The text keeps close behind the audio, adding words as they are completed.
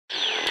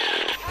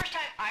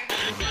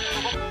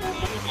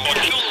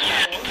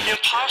the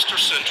imposter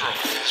syndrome.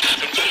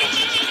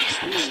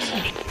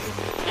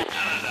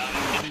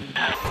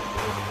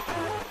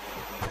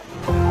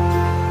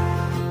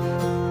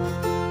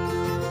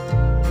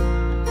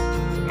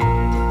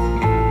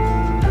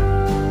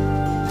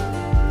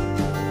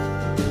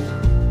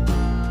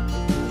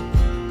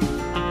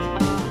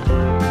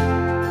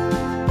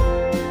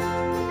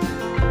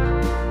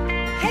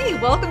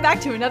 Welcome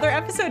back to another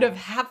episode of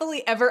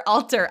Happily Ever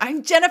Alter.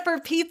 I'm Jennifer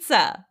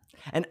Pizza.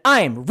 And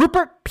I'm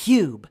Rupert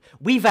Pube.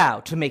 We vow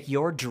to make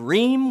your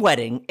dream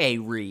wedding a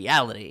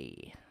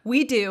reality.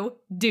 We do.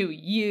 Do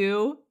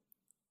you?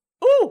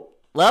 Ooh,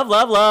 love.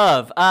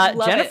 Love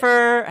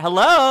Jennifer,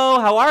 hello.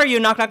 How are you?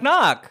 Knock, knock,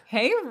 knock.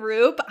 Hey,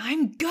 Rupe.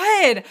 I'm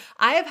good.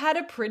 I have had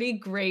a pretty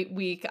great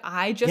week.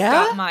 I just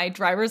got my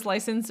driver's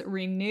license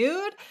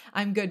renewed.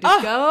 I'm good to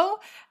go.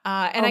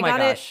 And I got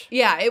it.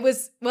 Yeah, it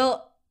was,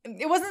 well,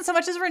 it wasn't so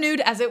much as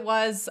renewed as it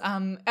was,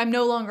 I'm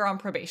no longer on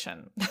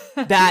probation.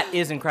 That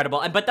is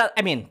incredible. But that,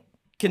 I mean,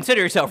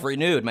 consider yourself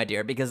renewed, my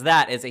dear, because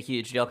that is a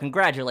huge deal.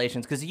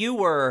 Congratulations, because you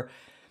were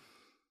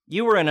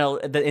in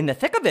the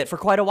thick of it for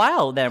quite a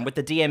while then with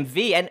the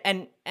DMV.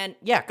 And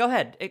yeah, go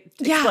ahead.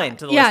 Explain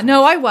to the listeners. Yeah,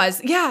 no, I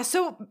was. Yeah,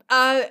 so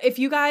if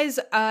you guys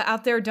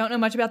out there don't know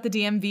much about the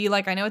DMV,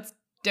 like I know it's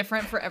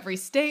different for every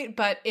state,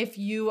 but if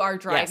you are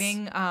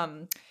driving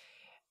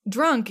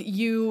drunk,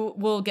 you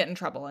will get in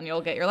trouble and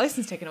you'll get your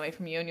license taken away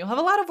from you and you'll have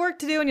a lot of work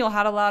to do and you'll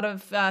have a lot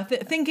of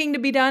thinking to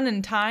be done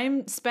and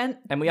time spent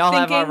and we all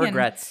have our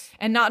regrets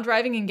and not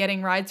driving and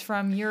getting rides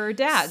from your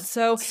dad.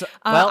 So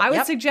I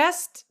would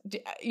suggest,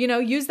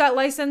 use that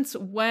license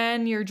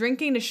when you're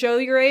drinking to show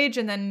your age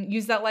and then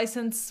use that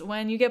license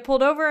when you get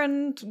pulled over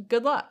and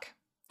good luck.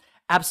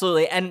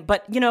 Absolutely.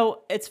 But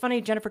it's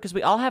funny, Jennifer, because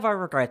we all have our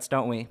regrets,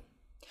 don't we?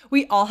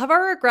 We all have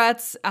our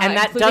regrets. And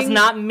that does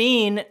not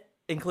mean...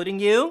 Including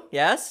you,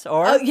 yes?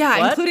 Or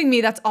yeah, including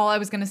me. That's all I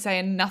was going to say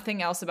and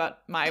nothing else about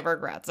my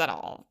regrets at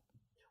all.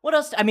 What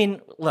else? I mean,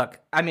 look,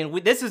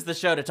 this is the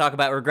show to talk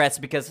about regrets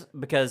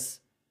because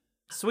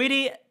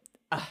sweetie,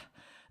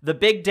 the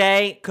big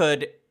day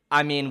could,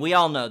 we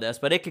all know this,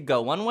 but it could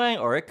go one way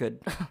or it could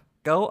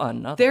go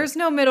another. There's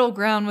no middle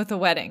ground with a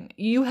wedding.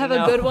 You have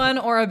a good one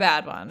or a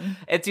bad one.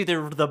 It's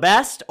either the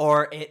best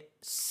or it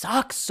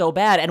sucks so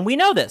bad. And we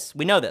know this.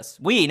 We know this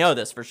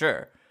for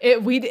sure.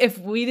 If we do,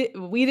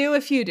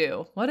 if you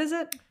do. What is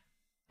it?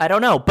 I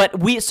don't know, but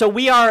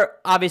we are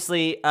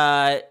obviously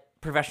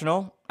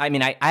professional. I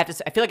mean, I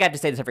feel like I have to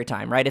say this every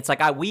time, right? It's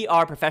like we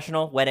are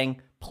professional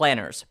wedding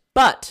planners,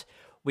 but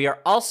we are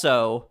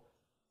also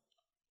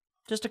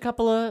just a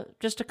couple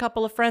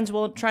of friends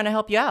trying to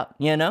help you out,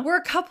 We're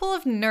a couple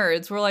of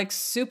nerds. We're like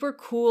super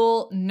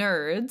cool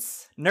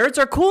nerds. Nerds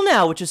are cool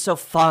now, which is so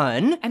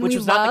fun, and which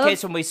was not the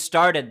case when we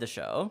started the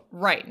show.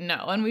 Right,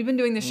 no. And we've been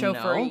doing the show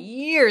for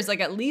years,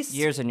 like at least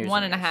years and years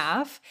one and a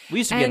half. We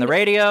used to be on the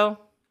radio.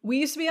 We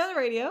used to be on the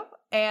radio,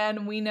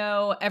 and we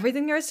know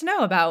everything there is to know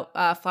about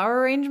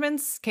flower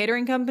arrangements,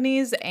 catering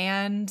companies,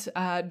 and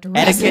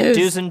dresses. Etiquette,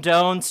 do's and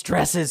don'ts,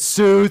 dresses,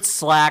 suits,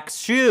 slacks,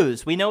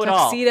 shoes. We know it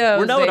all. Tuxedos,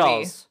 we're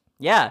know-it-alls.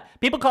 Yeah,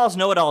 people call us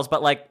know-it-alls,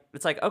 but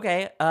it's like,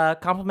 okay,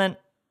 compliment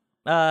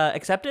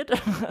accepted.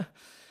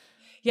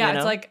 Yeah,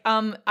 it's like,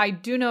 I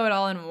do know it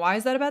all, and why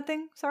is that a bad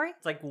thing? Sorry?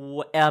 It's like,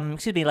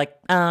 excuse me,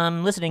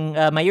 listening,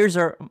 my ears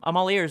I'm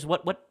all ears.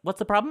 What's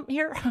the problem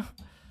here?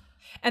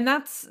 And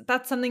that's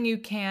something you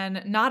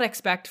can not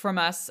expect from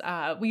us.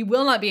 We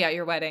will not be at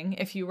your wedding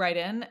if you write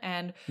in,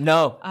 and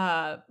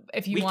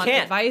if you want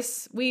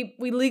advice, we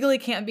legally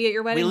can't be at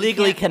your wedding. We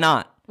legally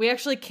cannot. We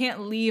actually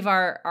can't leave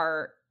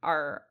our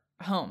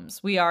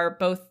homes. We are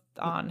both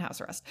on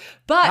house arrest.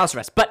 But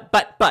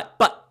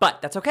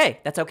that's okay.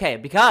 That's okay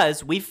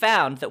because we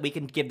found that we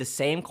can give the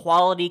same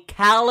quality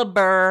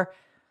caliber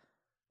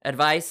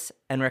advice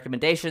and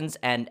recommendations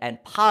and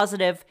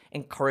positive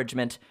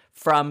encouragement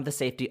from the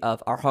safety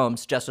of our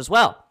homes just as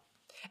well.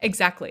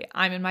 Exactly.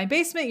 I'm in my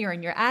basement, you're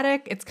in your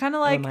attic. It's kind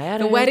of like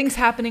the wedding's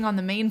happening on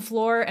the main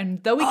floor,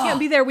 and though we can't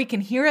be there, we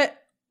can hear it.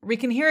 We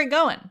can hear it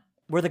going.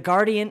 We're the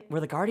guardian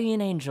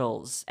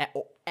angels.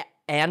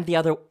 And the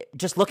other,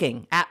 just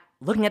looking at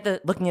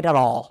it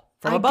all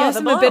from above. I guess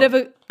I'm a bit of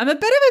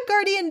a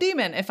guardian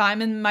demon if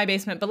I'm in my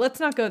basement, but let's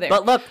not go there.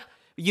 But look,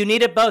 you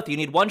need it both. You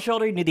need one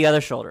shoulder, you need the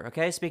other shoulder.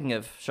 Okay, speaking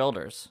of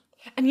shoulders.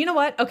 And you know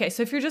what? Okay,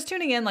 so if you're just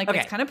tuning in,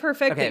 it's kind of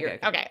perfect. Okay.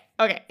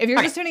 If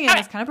you're just tuning in,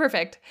 it's kind of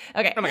perfect.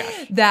 Okay. Oh my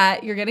gosh.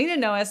 That you're getting to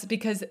know us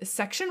because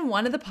section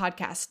 1 of the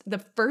podcast, the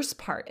first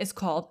part is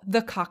called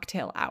the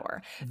cocktail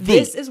hour.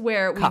 This is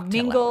where we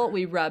mingle,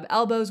 we rub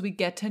elbows, we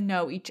get to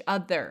know each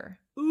other.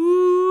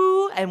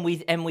 Ooh, and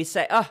we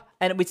say,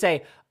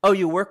 oh,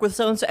 you work with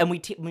so-and-so, and we're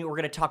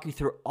going to talk you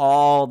through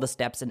all the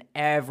steps in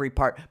every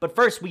part. But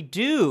first, we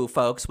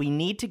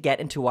need to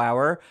get into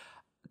our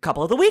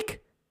couple of the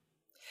week.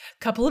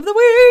 Couple of the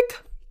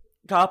week.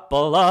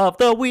 Couple of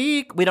the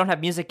week. We don't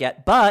have music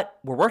yet, but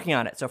we're working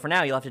on it. So for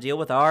now, you'll have to deal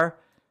with our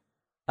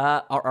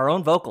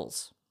own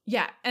vocals.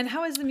 Yeah, and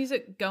how is the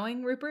music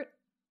going, Rupert?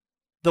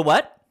 The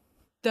what?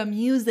 The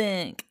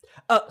music.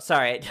 Oh,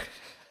 sorry.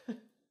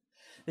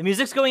 The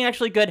music's going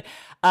actually good.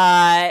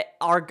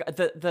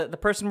 The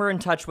person we're in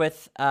touch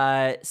with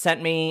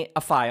sent me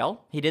a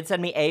file. He did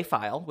send me a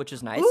file, which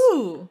is nice.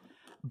 Ooh.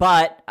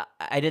 But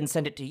I didn't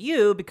send it to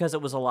you because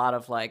it was a lot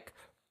of like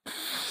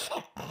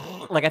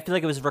I feel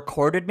like it was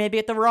recorded maybe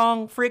at the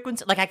wrong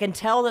frequency. Like I can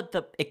tell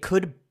that it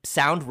could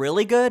sound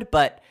really good,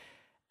 but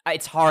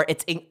it's hard.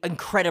 It's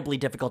incredibly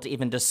difficult to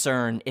even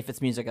discern if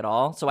it's music at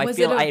all. So I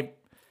feel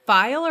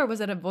file or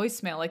was it a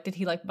voicemail? Like, did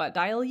he like butt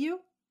dial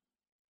you?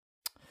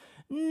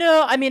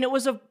 No, I mean it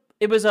was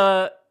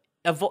through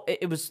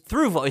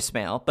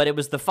voicemail, but it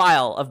was the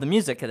file of the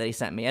music that he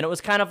sent me, and it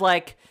was kind of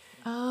like,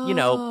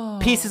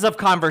 pieces of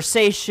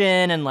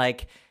conversation and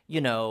like,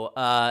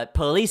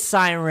 police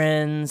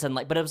sirens and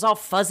like, but it was all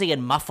fuzzy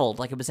and muffled,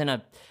 like it was in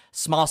a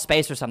small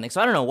space or something. So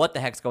I don't know what the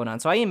heck's going on.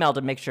 So I emailed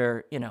to make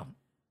sure,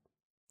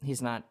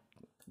 he's not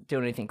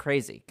doing anything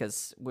crazy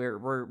because we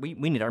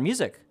need our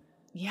music.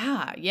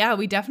 Yeah,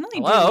 we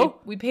definitely do.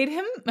 We paid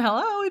him.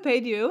 Hello, we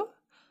paid you.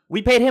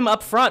 We paid him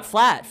upfront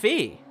flat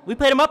fee.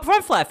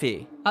 Upfront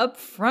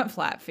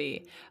flat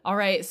fee. All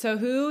right. So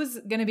who's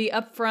going to be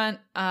upfront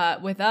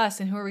with us,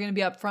 and who are we going to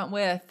be upfront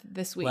with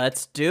this week?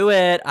 Let's do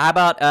it. How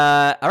about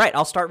all right,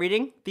 I'll start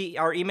reading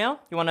our email.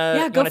 You want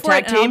to go for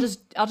tag it, team? And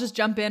I'll just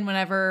jump in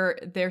whenever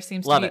there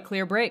seems to be a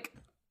clear break.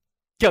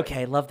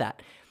 Okay, love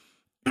that.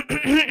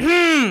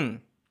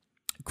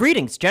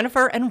 Greetings,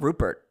 Jennifer and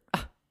Rupert.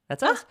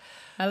 That's us.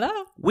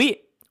 Hello.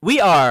 We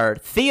are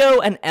Theo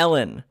and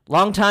Ellen,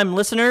 longtime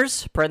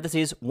listeners,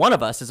 parentheses, one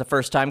of us is a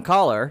first-time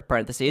caller,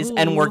 parentheses,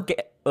 and we're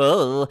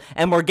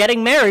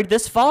getting married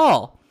this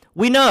fall.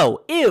 We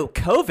know,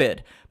 COVID,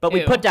 but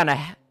we put down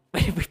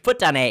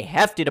a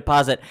hefty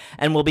deposit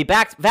and we'll be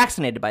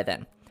vaccinated by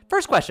then.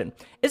 First question,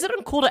 is it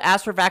uncool to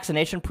ask for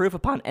vaccination proof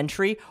upon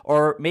entry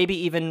or maybe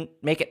even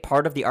make it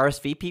part of the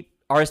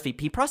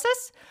RSVP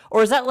process?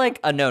 Or is that like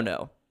a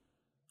no-no?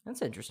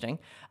 That's interesting.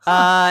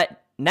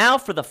 Now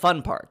for the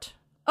fun part.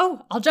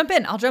 Oh, I'll jump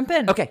in.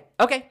 Okay,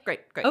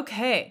 great.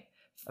 Okay.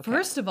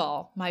 First of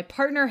all, my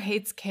partner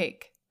hates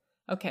cake.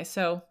 Okay,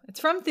 so it's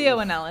from Theo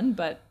and Ellen,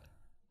 but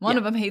one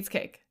of them hates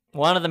cake.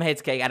 One of them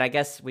hates cake, and I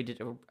guess we did.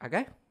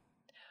 Okay.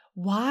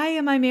 Why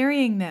am I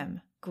marrying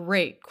them?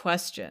 Great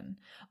question.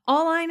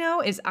 All I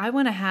know is I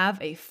want to have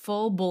a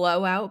full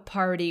blowout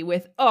party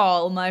with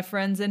all my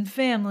friends and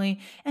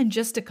family and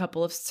just a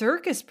couple of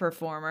circus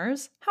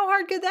performers. How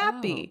hard could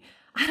that be?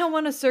 I don't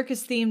want a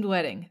circus-themed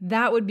wedding.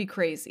 That would be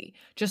crazy.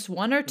 Just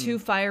one or two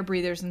fire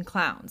breathers and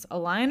clowns. A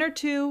lion or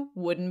two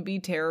wouldn't be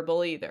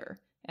terrible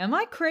either. Am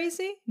I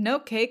crazy? No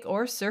cake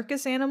or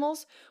circus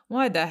animals?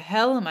 Why the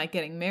hell am I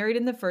getting married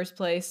in the first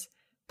place?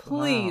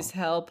 Please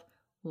help.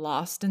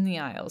 Lost in the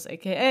Aisles,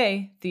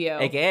 a.k.a. Theo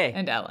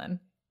and Ellen.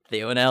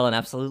 Theo and Ellen,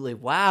 absolutely.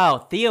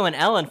 Wow, Theo and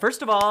Ellen,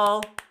 first of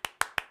all,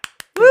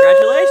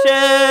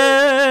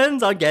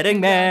 congratulations on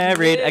getting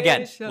married.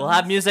 Again, we'll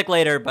have music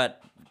later,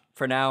 but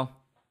for now,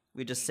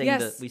 we just sing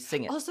we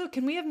sing it. Also,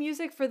 can we have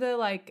music for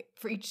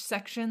for each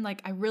section?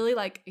 Like, I really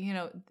like,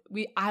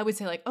 I would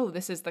say like, oh,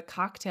 this is the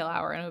cocktail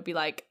hour, and it would be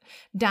like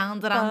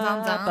down or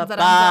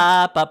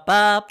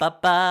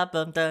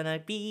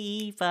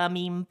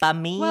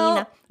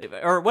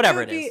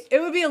whatever it is. It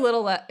would be a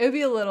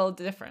little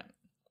different.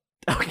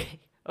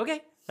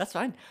 Okay, that's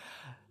fine.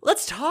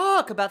 Let's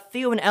talk about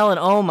Theo and Ellen.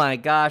 Oh my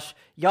gosh,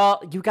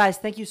 you guys,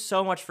 thank you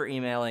so much for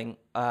emailing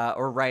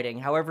or writing.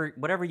 However,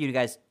 whatever you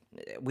guys.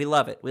 We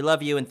love it. We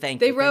love you and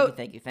thank you.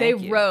 Thank you. They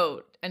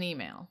wrote an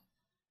email.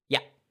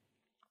 Yeah.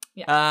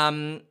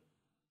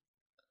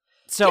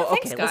 So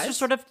thanks, let's just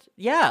sort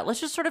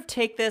of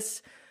take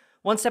this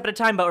one step at a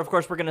time. But of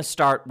course, we're going to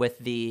start with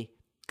the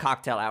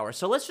cocktail hour.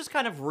 So let's just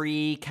kind of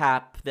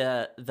recap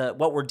the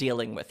what we're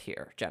dealing with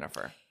here,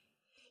 Jennifer.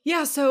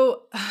 Yeah.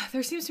 So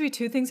there seems to be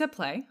two things at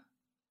play.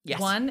 Yes.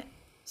 1,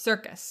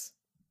 circus.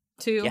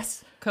 2,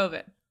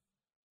 COVID.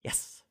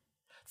 Yes.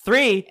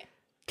 3,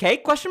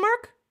 cake? Question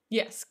mark?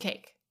 Yes,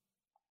 cake.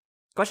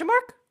 Question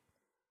mark?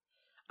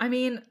 I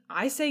mean,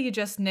 I say you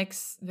just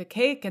nix the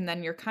cake and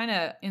then you're kind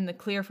of in the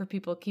clear for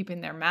people keeping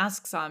their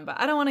masks on, but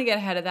I don't want to get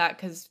ahead of that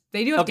because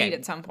they do have to eat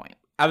at some point.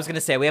 I was going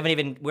to say, we're not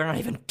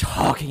even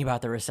talking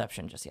about the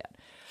reception just yet.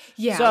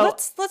 Yeah, so,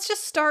 let's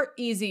just start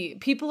easy.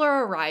 People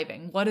are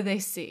arriving. What do they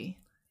see?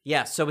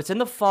 Yeah, so it's in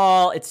the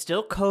fall. It's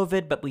still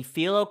COVID, but we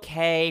feel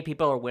okay.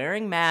 People are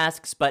wearing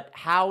masks, but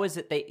how is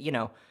it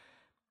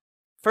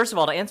first of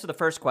all, to answer the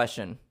first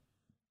question,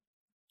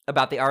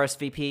 about the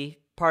RSVP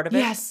part of it?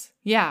 Yes.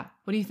 Yeah.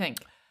 What do you think?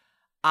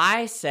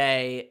 I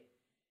say,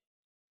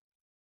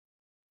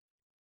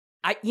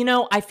 I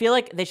feel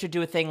like they should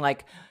do a thing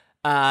like,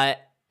 not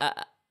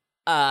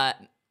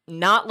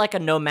like a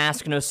no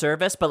mask, no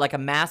service, but like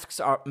masks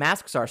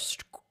are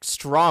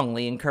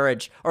strongly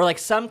encouraged, or like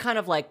some kind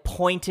of like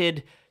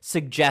pointed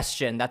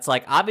suggestion that's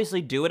like,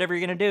 obviously do whatever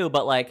you're going to do,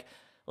 but like,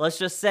 let's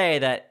just say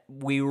that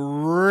we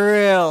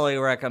really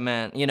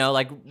recommend,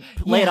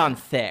 lay it on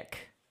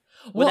thick.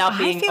 Without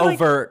being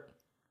overt.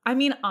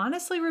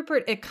 Honestly,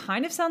 Rupert, it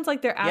kind of sounds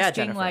like they're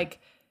asking, like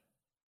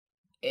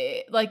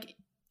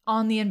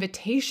on the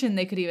invitation,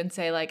 they could even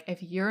say, like,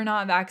 if you're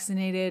not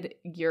vaccinated,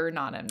 you're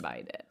not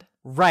invited.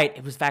 Right.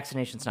 It was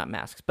vaccinations, not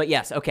masks. But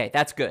yes. Okay.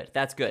 That's good.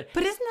 That's good.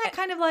 But isn't that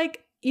kind of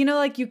like, you know,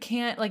 like you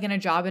can't like in a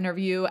job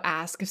interview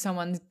ask if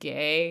someone's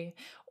gay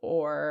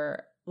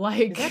or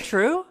like. Is that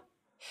true?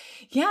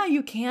 Yeah,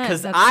 you can.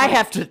 Because I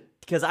have to.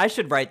 Because I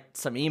should write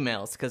some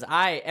emails. Because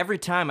every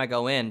time I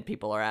go in,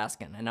 people are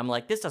asking, and I'm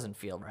like, this doesn't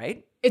feel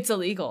right. It's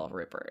illegal,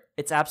 Rupert.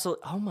 It's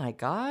absolutely. Oh my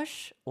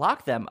gosh!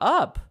 Lock them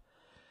up.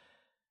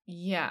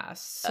 Yeah,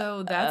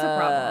 so that's a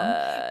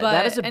problem. But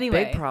that is a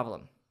anyway, big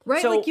problem.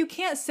 Right? So, like you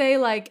can't say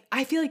like,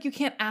 I feel like you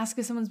can't ask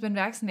if someone's been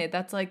vaccinated.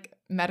 That's like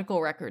medical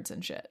records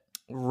and shit.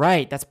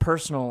 Right. That's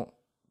personal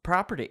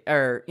property,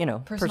 or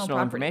personal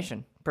property.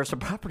 information,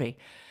 personal property.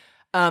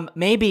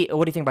 Maybe.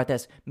 What do you think about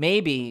this?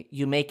 Maybe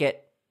you make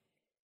it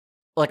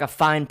like a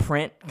fine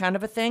print kind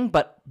of a thing,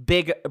 but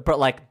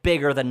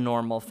bigger than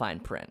normal fine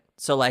print.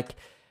 So like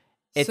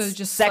it's so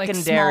just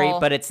secondary, like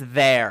but it's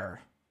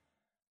there.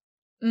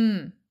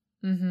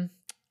 Mm-hmm.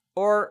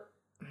 Or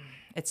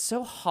it's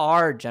so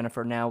hard,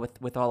 Jennifer, now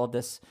with all of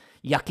this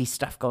yucky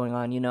stuff going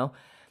on,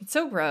 It's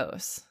so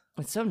gross.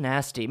 It's so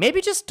nasty. Maybe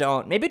just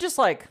don't. Maybe just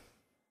like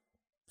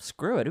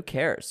screw it. Who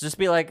cares? Just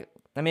be like,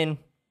 I mean,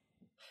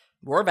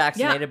 we're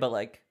vaccinated, but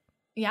like,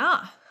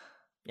 yeah.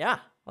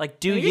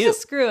 Like, do Maybe you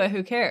just screw it?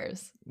 Who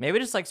cares? Maybe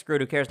just like screw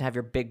it. Who cares? And have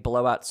your big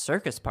blowout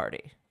circus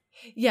party.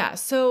 Yeah.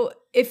 So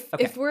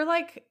if we're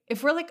like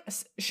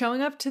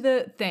showing up to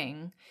the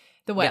thing,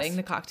 the wedding,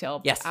 the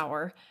cocktail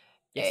hour,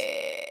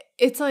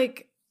 it's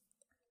like,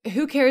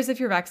 who cares if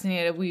you're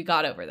vaccinated? We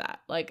got over that.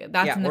 Like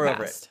that's in the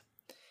past.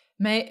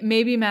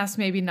 Maybe mask,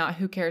 maybe not.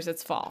 Who cares?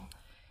 It's fall.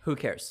 Who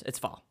cares? It's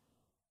fall.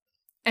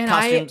 And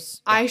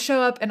costumes, I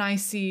show up and I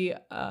see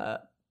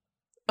a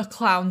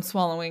clown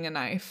swallowing a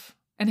knife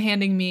and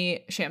handing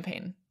me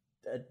champagne.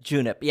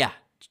 Junip, yeah.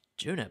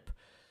 Julep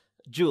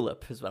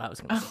is what I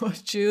was going to say. Oh,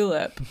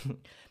 julep.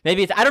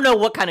 Maybe I don't know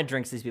what kind of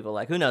drinks these people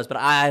like. Who knows? But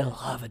I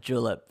love a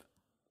julep.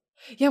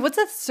 Yeah, what's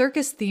a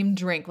circus-themed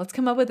drink? Let's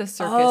come up with a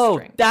circus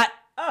drink.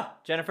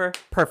 Jennifer,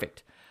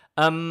 perfect.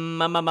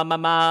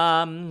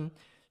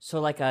 So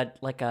like a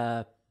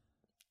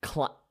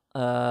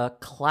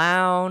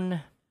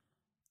clown,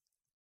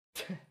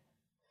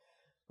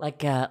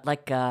 like a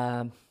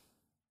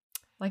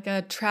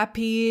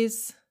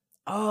trapeze.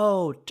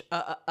 Oh,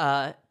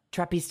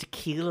 trapeze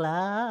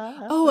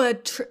tequila. Oh,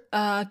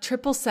 a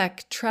triple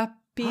sec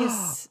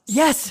trapeze.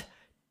 Yes.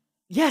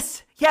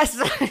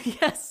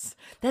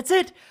 That's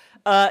it.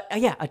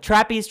 A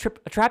trapeze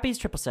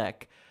triple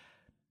sec.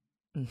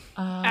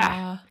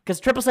 Because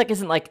triple sec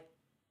isn't like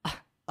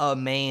a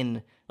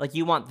main. Like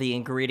you want the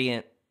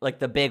ingredient, like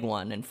the big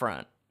one in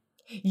front.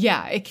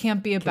 Yeah, it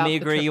can't be about. Can we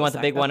agree? You want the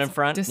big one in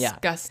front?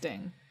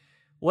 Disgusting. Yeah.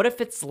 What if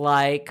it's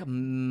like,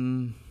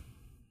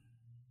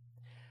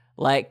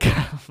 like,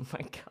 oh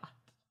my god.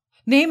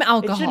 Name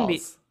alcohols. It shouldn't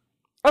be.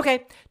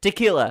 Okay,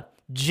 tequila,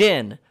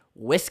 gin,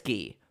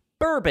 whiskey,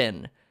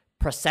 bourbon,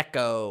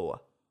 prosecco,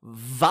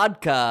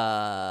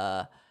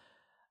 vodka.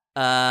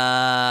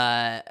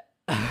 None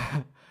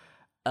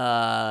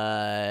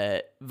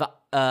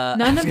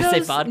of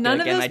those. None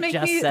of those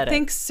make me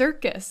think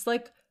circus.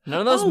 Like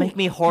none of those make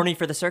me horny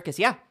for the circus.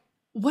 Yeah.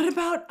 What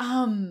about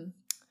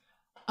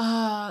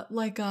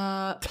like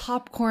a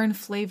popcorn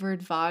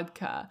flavored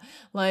vodka?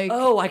 Like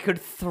I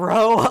could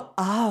throw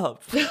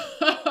up.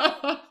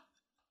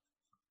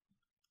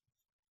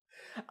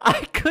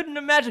 I couldn't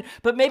imagine,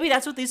 but maybe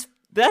that's what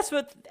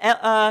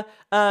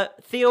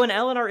Theo and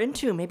Ellen are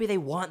into. Maybe they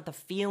want the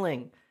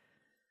feeling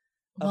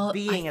of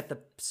being at the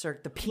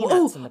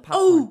peanuts and the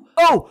popcorn.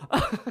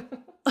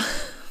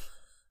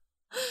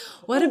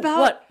 What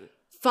about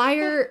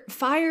fire?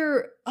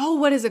 Oh,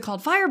 what is it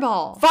called?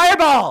 Fireball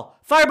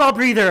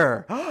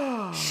breather.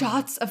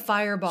 Shots of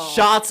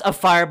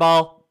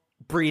fireball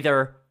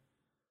breather,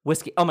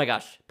 whiskey. Oh my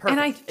gosh, perfect. And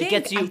I think, it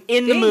gets you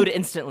in the mood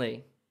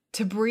instantly.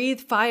 To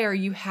breathe fire,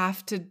 you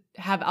have to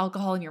have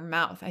alcohol in your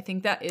mouth. I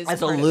think that is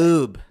as a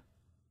lube.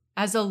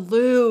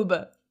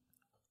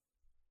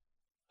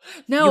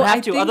 No, you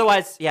have to.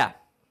 Otherwise, yeah.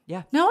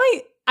 No,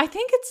 I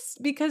think it's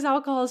because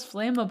alcohol is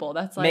flammable.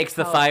 That's like makes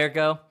the fire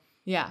go.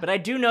 Yeah, but I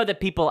do know that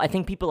people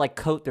like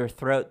coat their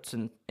throats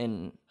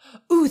in.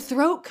 Ooh,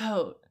 throat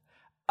coat.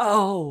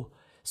 Oh,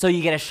 so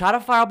you get a shot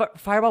of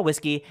fireball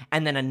whiskey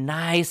and then a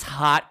nice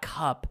hot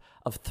cup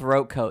of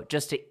throat coat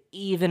just to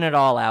even it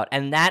all out,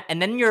 and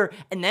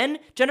then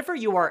Jennifer,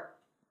 you are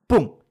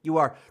in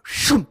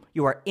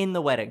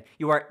the wedding.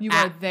 You are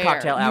there.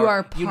 Cocktail hour. You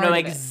are you know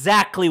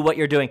exactly what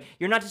you're doing.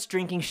 You're not just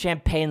drinking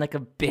champagne like a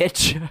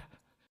bitch.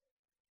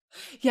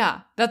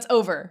 Yeah, that's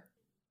over.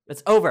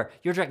 It's over.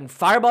 You're drinking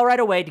Fireball right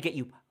away to get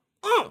you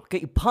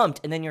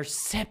pumped, and then you're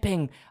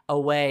sipping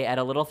away at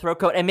a little throat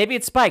coat, and maybe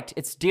it's spiked.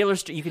 It's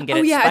dealer's. You can get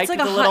it spiked it's like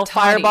with a little hot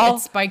toddy. Fireball.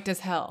 It's spiked as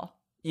hell.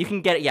 You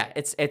can get it. Yeah,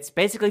 it's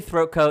basically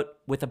throat coat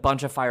with a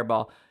bunch of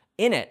Fireball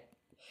in it.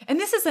 And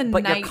this is a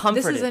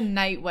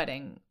night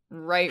wedding,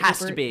 right? Has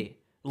to be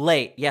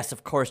late. Yes,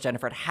 of course,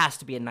 Jennifer. It has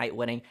to be a night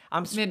wedding.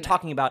 I'm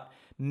talking about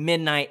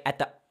midnight at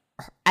the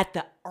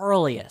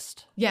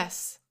earliest.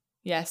 Yes.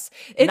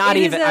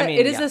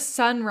 It is a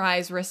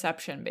sunrise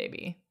reception,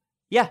 baby.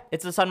 Yeah,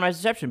 it's a sunrise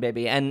reception,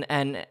 baby, and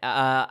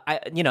I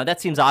that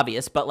seems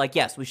obvious, but like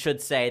yes, we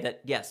should say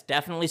that yes,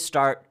 definitely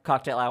start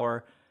cocktail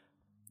hour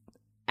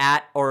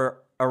at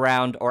or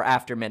around or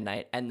after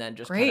midnight, and then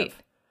just kind of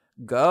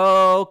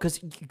go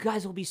because you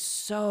guys will be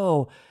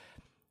so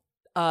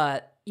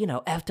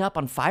effed up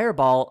on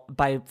Fireball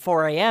by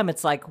 4 a.m.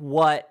 It's like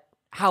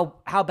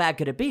how bad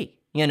could it be?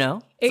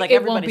 It's like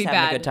everybody's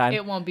having a good time.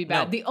 It won't be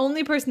bad. No. The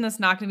only person that's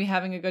not going to be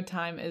having a good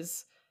time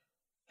is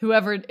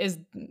whoever is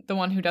the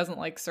one who doesn't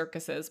like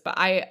circuses, but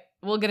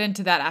we'll get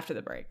into that after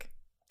the break.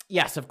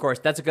 Yes, of course.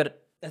 That's a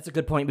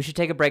good point. We should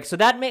take a break. So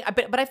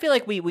but I feel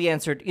like we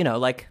answered,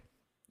 like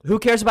who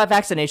cares about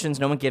vaccinations?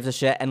 No one gives a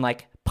shit. And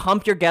like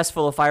pump your guests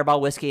full of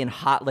Fireball whiskey and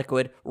hot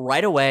liquid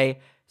right away,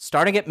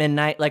 starting at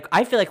midnight. Like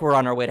I feel like we're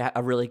on our way to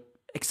a really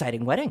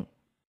exciting wedding.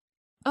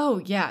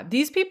 Oh yeah,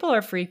 these people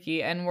are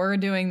freaky and we're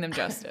doing them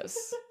justice.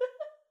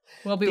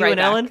 We'll be Theo right and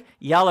back. Ellen,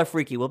 y'all are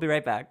freaky. We'll be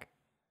right back.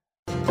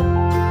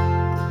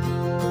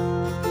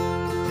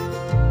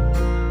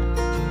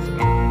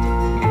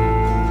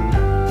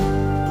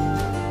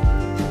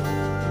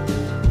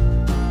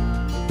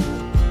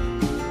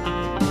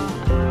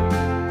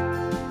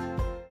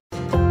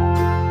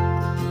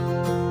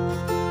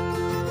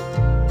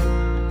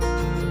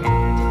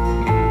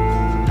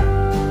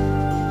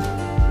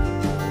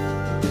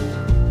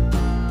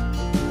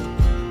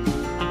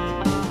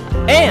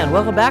 And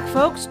welcome back,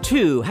 folks,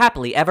 to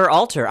Happily Ever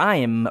Alter. I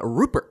am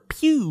Rupert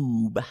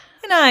Pube.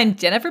 And I'm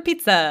Jennifer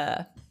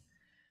Pizza.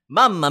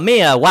 Mamma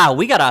mia. Wow,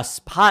 we got a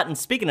hot and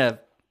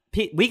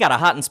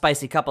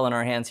spicy couple in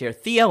our hands here.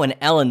 Theo and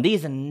Ellen,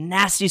 these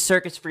nasty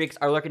circus freaks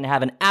are looking to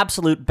have an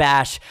absolute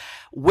bash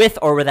with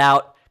or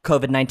without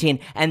COVID-19.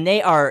 And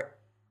they are,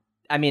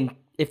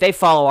 if they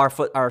follow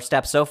our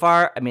steps so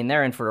far,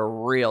 they're in for a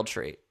real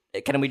treat.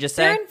 Can we just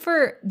say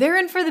they're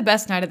in for the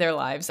best night of their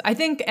lives? I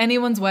think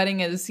anyone's wedding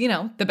is,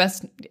 the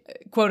best,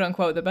 quote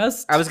unquote, the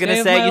best. I was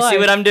gonna say, you see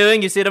what I'm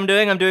doing? You see what I'm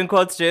doing? I'm doing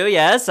quotes too.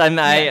 Yes, I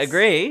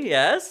agree.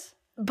 Yes,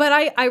 but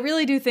I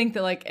really do think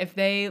that like if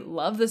they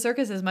love the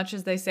circus as much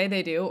as they say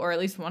they do, or at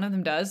least one of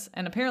them does,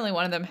 and apparently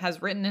one of them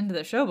has written into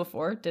the show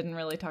before, didn't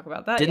really talk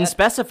about that. Didn't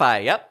specify.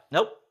 Yep.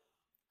 Nope.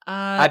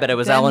 I bet it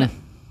was Ellen.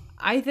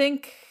 I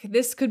think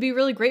this could be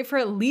really great for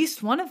at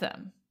least one of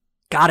them.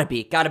 Gotta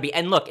be.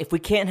 And look, if we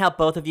can't help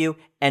both of you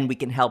and we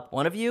can help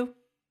one of you,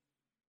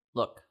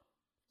 look.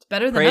 It's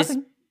better than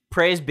nothing.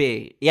 Praise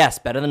be. Yes,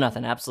 better than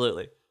nothing.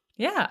 Absolutely.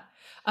 Yeah.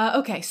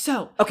 Okay,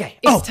 so. Okay.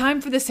 It's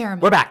time for the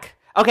ceremony. We're back.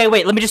 Okay,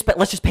 wait,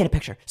 let's just paint a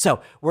picture. So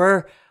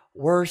we're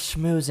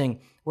schmoozing.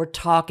 We're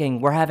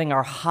talking. We're having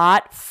our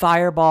hot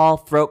Fireball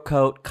throat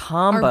coat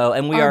combo,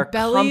 and we are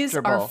comfortable. Our bellies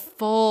are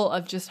full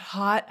of just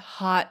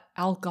hot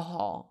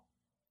alcohol.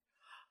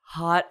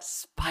 Hot,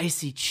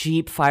 spicy,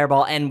 cheap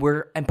Fireball,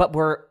 but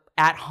we're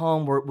at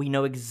home. We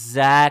know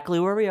exactly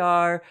where we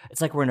are. It's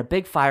like we're in a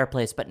big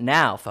fireplace. But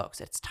now, folks,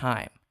 it's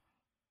time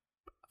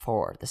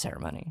for the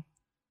ceremony.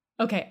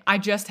 Okay, I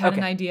just had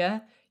an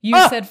idea. You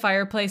said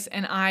fireplace,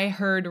 and I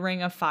heard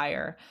Ring of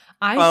Fire.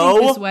 I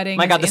think this wedding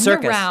is in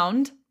the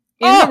round.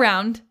 In the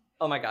round.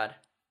 Oh my god!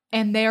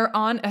 And they're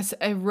on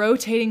a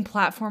rotating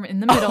platform in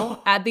the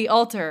middle at the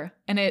altar,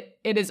 and it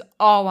is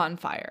all on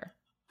fire.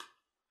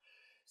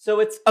 So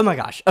it's, oh my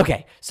gosh.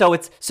 Okay. So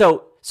it's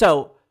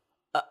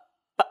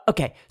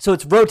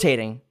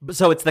rotating.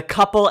 So it's the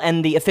couple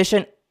and the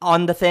officiant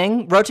on the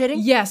thing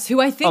rotating? Yes,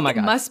 who I think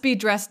must be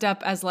dressed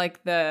up as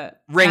like the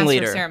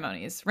ringleader of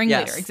ceremonies.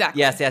 Ringleader, exactly.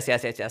 Yes.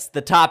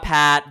 The top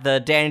hat, the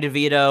Danny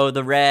DeVito,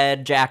 the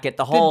red jacket,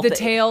 the whole the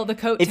tail, the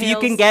coat. If you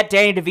can get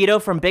Danny DeVito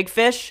from Big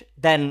Fish,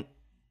 then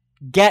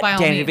get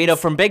Danny DeVito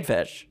from Big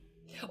Fish.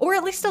 Or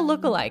at least a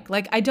lookalike.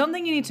 Like, I don't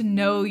think you need to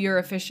know your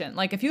officiant.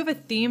 Like, if you have a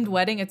themed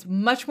wedding, it's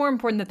much more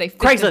important that they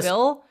fit the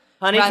bill.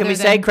 Honey, can we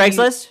say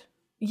Craigslist?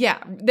 Yeah,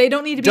 they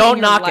don't need to be in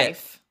your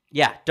life.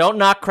 Yeah, don't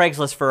knock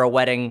Craigslist for a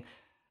wedding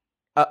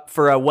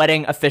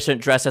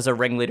officiant dressed as a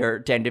ringleader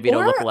Danny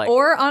DeVito lookalike.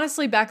 Or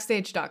honestly,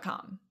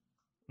 backstage.com.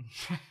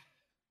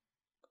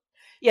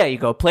 Yeah, you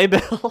go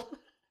Playbill.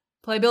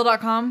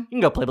 Playbill.com. You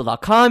can go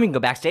playbill.com. You can go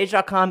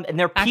backstage.com. And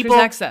there are people.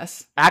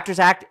 Actors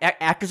Access.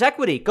 Actors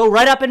Equity. Go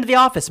right up into the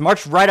office.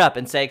 March right up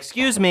and say,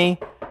 excuse me,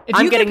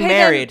 I'm getting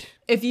married.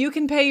 If you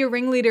can pay your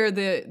ringleader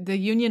the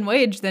union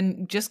wage,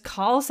 then just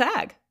call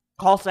SAG.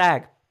 Call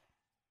SAG.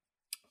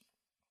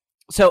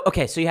 So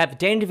you have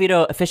Danny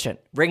DeVito, officiant,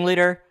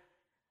 ringleader,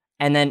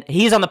 and then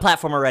he's on the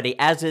platform already,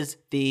 as is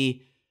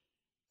the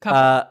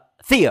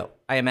Theo,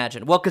 I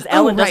imagine. Well, because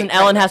Ellen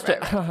have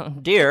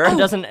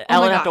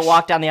to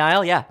walk down the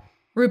aisle? Yeah.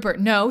 Rupert,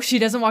 no, she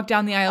doesn't walk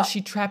down the aisle.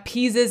 She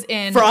trapezes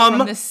in from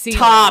the ceiling.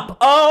 Top.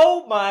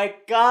 Oh my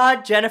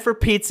God, Jennifer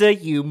Pizza,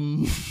 you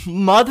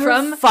motherfucker.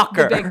 From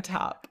the big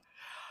top.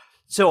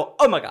 So,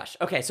 oh my gosh.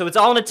 Okay, so it's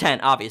all in a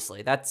tent,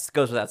 obviously. That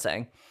goes without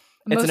saying.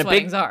 Most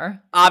weddings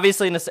are.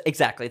 Obviously,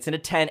 exactly. It's in a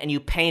tent, and you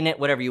paint it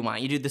whatever you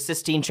want. You do the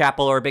Sistine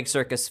Chapel or a big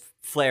circus,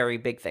 flary,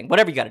 big thing.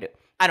 Whatever you got to do.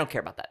 I don't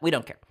care about that. We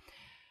don't care.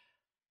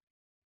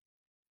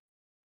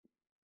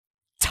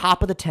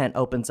 Top of the tent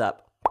opens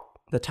up.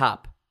 The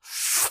top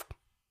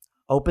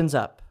opens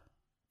up.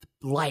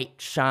 light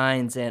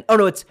shines in. Oh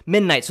no, it's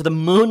midnight, so the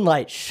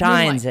moonlight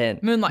shines in.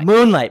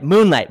 Moonlight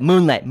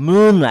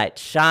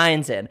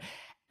Shines in.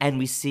 And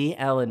we see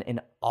Ellen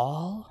in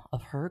all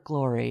of her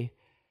glory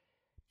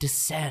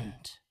descend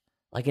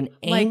like an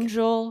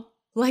angel.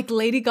 Like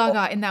Lady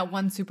Gaga in that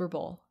one Super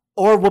Bowl.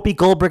 Or Whoopi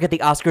Goldberg at the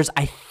Oscars,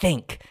 I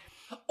think.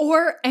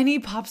 Or any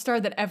pop star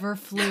that ever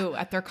flew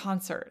at their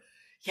concert.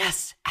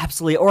 Yes,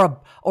 absolutely.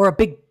 Or a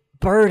big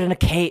bird in a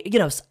cage.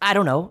 I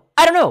don't know.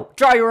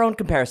 Draw your own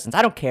comparisons.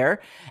 I don't care.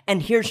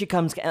 And here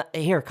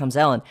comes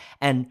Ellen.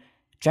 And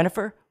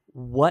Jennifer,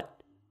 what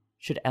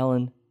should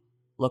Ellen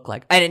look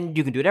like? And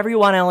you can do whatever you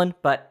want, Ellen,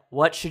 but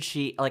what should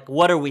she,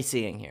 what are we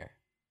seeing here?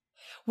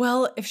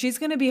 Well, if she's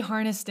going to be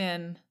harnessed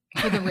in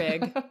for the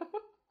rig,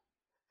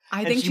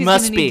 I think she she's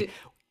must gonna be. need to,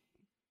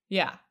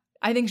 yeah,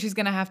 I think she's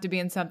going to have to be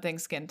in something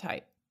skin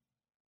tight.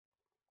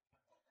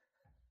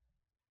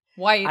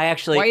 White and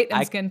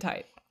skin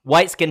tight.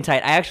 White skin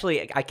tight.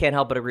 I can't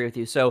help but agree with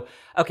you. So,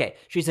 okay,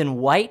 she's in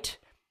white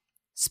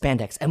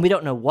spandex, and we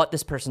don't know what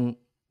this person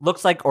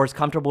looks like or is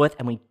comfortable with,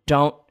 and we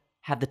don't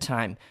have the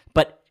time.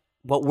 But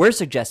what we're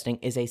suggesting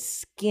is a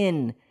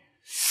skin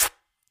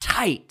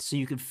tight, so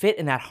you can fit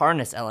in that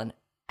harness, Ellen.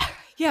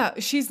 Yeah,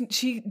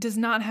 she does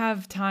not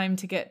have time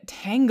to get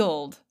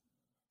tangled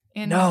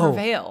in her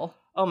veil.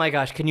 Oh my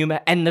gosh, can you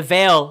imagine? And the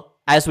veil,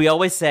 as we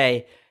always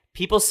say,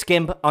 people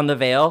skimp on the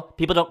veil.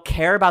 People don't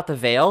care about the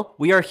veil.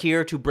 We are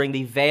here to bring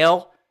the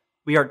veil.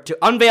 We are to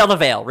unveil the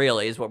veil,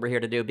 really, is what we're here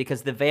to do,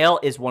 because the veil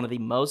is one of the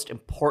most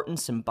important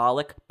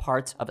symbolic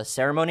parts of a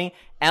ceremony.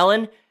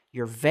 Ellen,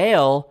 your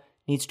veil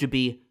needs to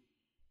be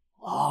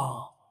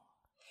long.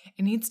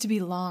 It needs to be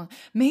long.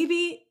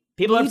 Maybe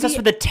people are obsessed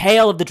with the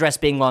tail of the dress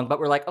being long, but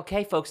we're like,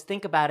 okay, folks,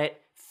 think about it.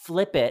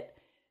 Flip it.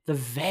 The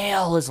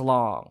veil is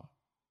long.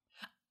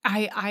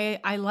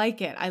 I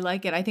like it. I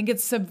like it. I think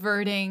it's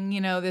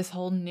subverting, this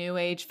whole new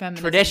age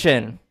feminism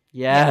tradition.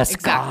 Yes, yeah,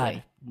 exactly.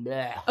 God.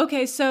 Yeah.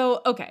 Okay,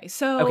 so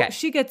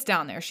she gets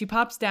down there. She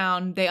pops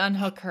down. They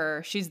unhook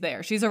her. She's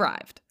there. She's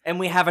arrived. And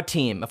we have a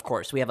team, of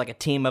course. We have a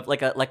team of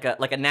like a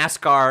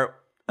NASCAR.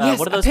 Yes,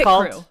 what are those pit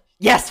called? Crew.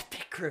 Yes,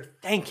 pit crew.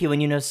 Thank you.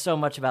 And you know so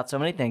much about so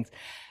many things.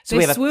 So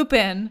they swoop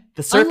in.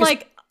 The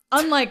circus.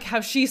 Unlike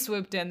how she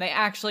swooped in, they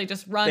actually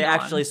just run. They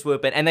actually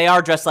swoop in, and they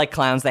are dressed like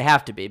clowns. They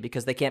have to be,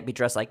 because they can't be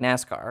dressed like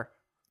NASCAR.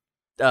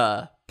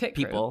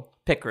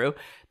 Pit crew.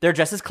 They're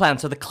dressed as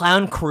clowns. So the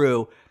clown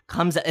crew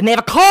comes, and they have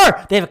a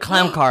car. They have a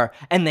clown car,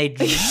 and they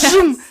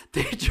zoom.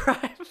 They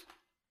drive.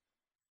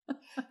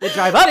 They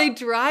drive up. They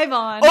drive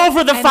on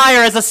over the fire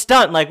as a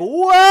stunt, like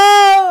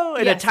whoa,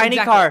 in a tiny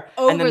car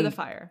over the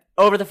fire.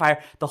 Over the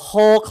fire, the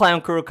whole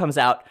clown crew comes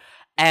out.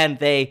 And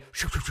they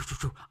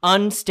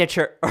unstitch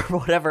her or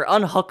whatever,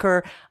 unhook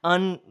her,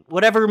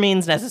 whatever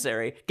means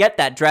necessary. Get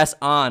that dress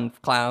on,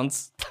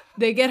 clowns.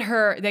 They get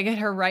her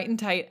right and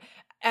tight.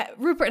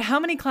 Rupert, how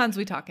many clowns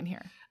we talking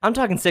here? I'm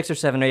talking 6 or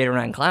 7 or 8 or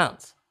 9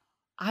 clowns.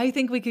 I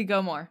think we could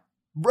go more.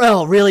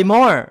 Bro, really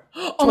more?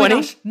 Oh 20?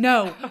 My gosh,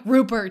 no,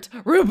 Rupert.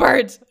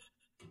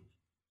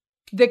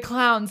 The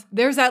clowns.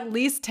 There's at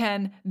least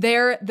 10.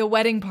 They're the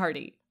wedding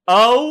party.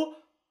 Oh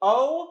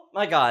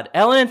my God,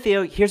 Ellen and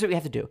Theo. Here's what we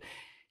have to do.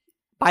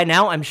 By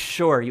now, I'm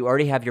sure you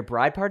already have your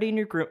bride party and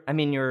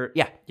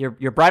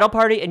your bridal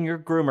party and your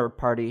groomer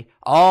party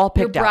all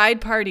picked out. Your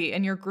bride party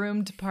and your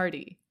groomed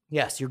party.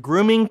 Yes, your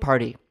grooming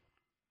party,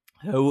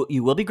 who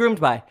you will be groomed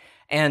by.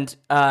 And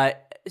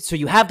so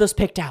you have those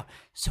picked out.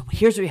 So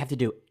here's what you have to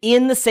do.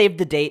 In the save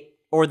the date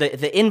or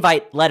the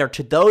invite letter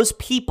to those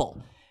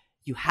people,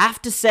 you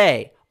have to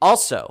say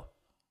also,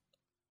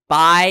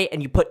 buy,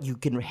 and you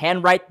can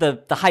handwrite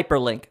the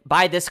hyperlink,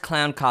 buy this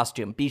clown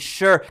costume. Be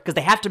sure, because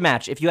they have to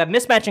match. If you have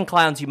mismatching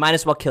clowns, you might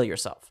as well kill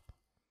yourself.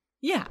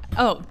 Yeah.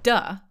 Oh,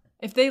 duh.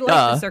 If they like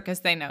the circus,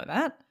 they know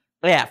that.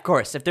 Yeah, of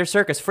course. If they're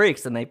circus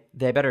freaks, then they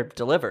better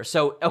deliver.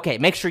 So, okay,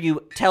 make sure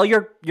you tell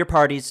your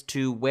parties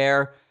to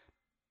wear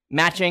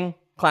matching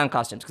clown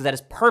costumes, because that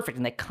is perfect.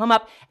 And they come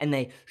up and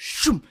they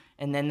shoom,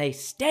 and then they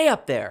stay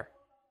up there.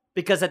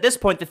 Because at this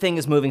point, the thing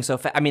is moving so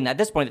fast. I mean, at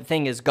this point, the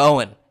thing is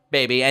going,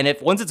 baby. And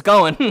once it's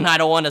going, I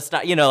don't want to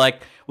stop.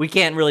 We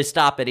can't really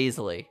stop it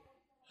easily.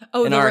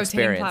 Oh, in the our rotating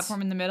experience.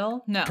 Platform in the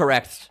middle? No.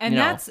 Correct. And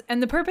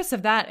the purpose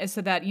of that is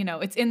so that,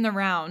 it's in the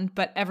round,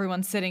 but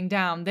everyone's sitting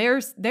down.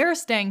 They're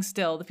staying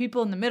still. The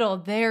people in the middle,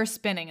 they're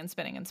spinning and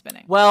spinning and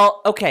spinning.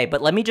 Well, okay,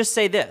 but let me just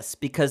say this,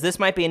 because this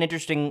might be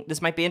interesting,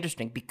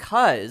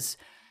 because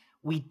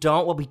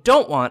what we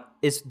don't want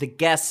is the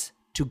guests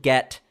to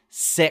get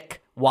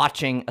sick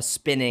watching a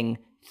spinning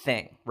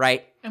thing,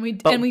 right? And we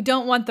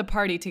don't want the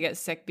party to get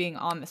sick being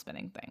on the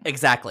spinning thing.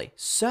 Exactly.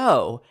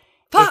 So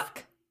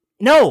fuck.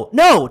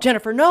 No,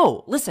 Jennifer,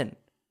 no. Listen,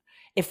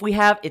 if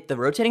the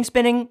rotating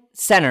spinning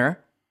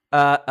center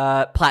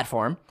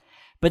platform,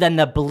 but then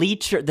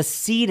the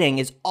seating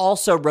is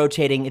also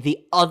rotating the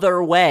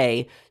other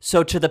way.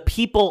 So to the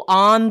people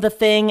on the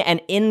thing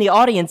and in the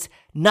audience,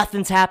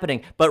 nothing's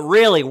happening. But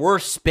really, we're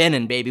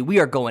spinning, baby. We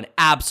are going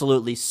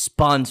absolutely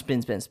spin.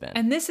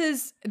 And this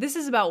is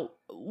about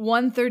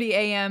 1:30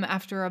 a.m.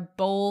 after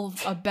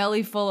a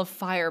belly full of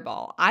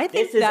Fireball. I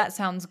think that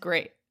sounds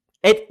great.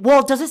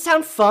 Well, does it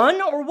sound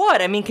fun or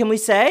what? I mean, can we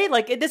say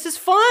this is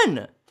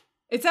fun?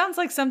 It sounds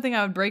like something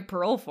I would break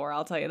parole for,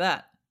 I'll tell you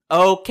that.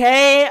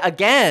 Okay,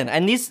 again.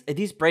 And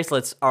these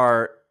bracelets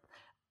are,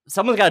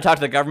 someone's got to talk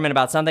to the government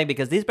about something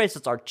because these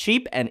bracelets are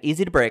cheap and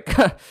easy to break.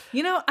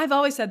 I've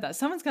always said that.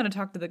 Someone's got to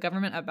talk to the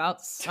government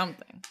about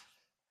something.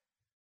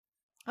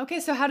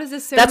 Okay, so how does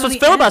this ceremony That's what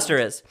filibuster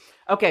end? is.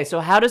 Okay,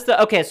 so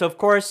so of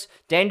course,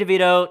 Dane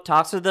DeVito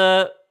talks to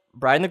the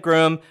bride and the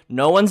groom.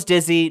 No one's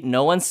dizzy.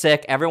 No one's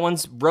sick.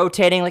 Everyone's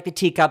rotating like the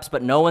teacups,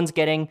 but no one's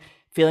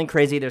feeling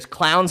crazy. There's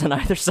clowns on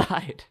either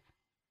side.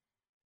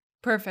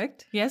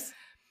 Perfect. Yes.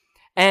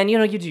 And,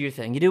 you do your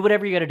thing. You do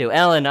whatever you got to do.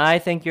 Ellen, I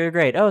think you're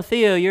great. Oh,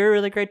 Theo, you're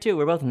really great too.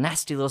 We're both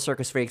nasty little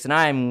circus freaks. And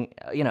I'm,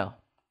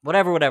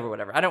 whatever.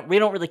 We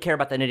don't really care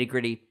about the nitty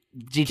gritty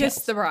details.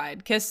 Kiss the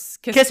bride. Kiss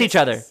each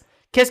other.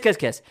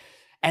 Kiss.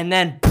 And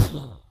then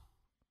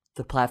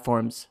the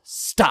platforms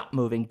stop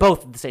moving,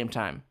 both at the same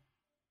time.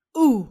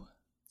 Ooh.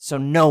 So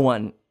no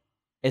one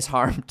is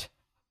harmed.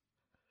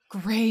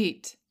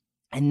 Great.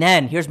 And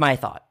then here's my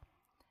thought.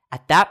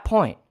 At that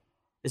point,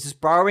 this is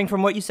borrowing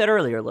from what you said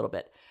earlier a little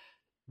bit.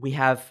 We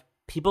have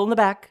people in the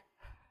back,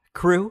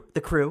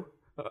 the crew,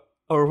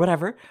 or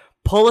whatever,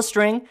 pull a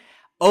string,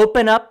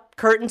 open up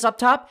curtains up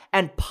top,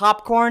 and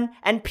popcorn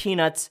and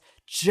peanuts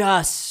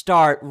just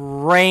start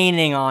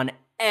raining on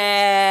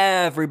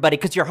everybody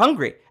because you're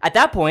hungry. At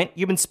that point,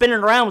 you've been spinning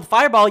around with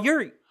Fireball.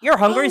 You're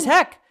hungry as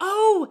heck.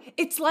 Oh,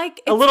 it's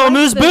like a little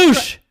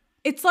amuse-bouche.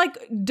 It's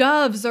like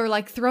doves or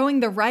like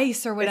throwing the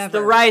rice or whatever. It's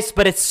the rice,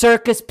 but it's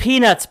circus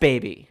peanuts,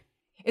 baby.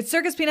 It's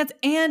circus peanuts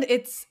and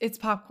it's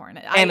popcorn.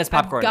 It's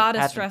popcorn. I've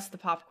gotta stress the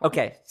popcorn.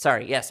 Okay,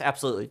 sorry. Yes,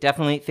 absolutely.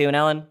 Definitely, Theo and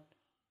Ellen,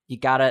 you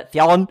gotta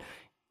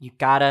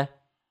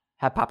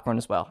have popcorn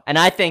as well. And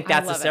I think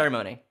that's the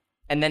ceremony.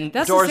 And then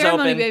that's doors the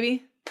ceremony, open.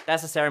 Baby.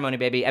 That's the ceremony,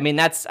 baby. I mean,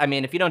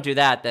 if you don't do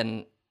that,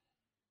 then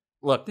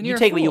look, then you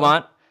take what you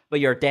want, but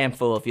you're a damn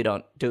fool if you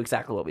don't do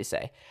exactly what we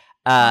say.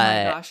 Oh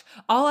my gosh.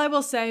 All I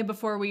will say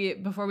before we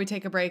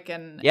take a break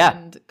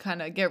and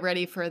kind of get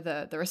ready for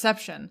the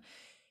reception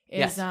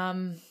is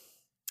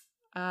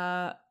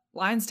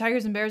lions,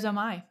 tigers, and bears, oh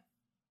my.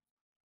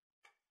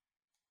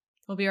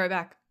 We'll be right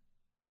back.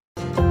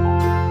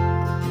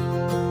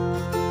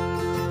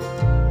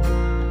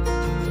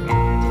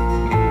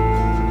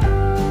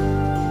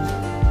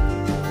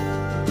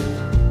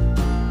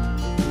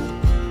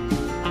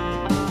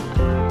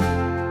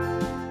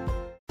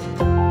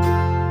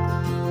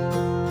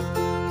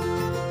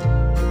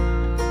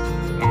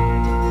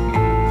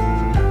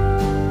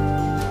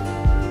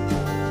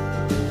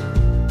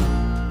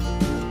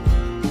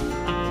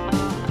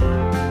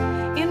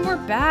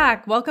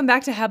 Back. Welcome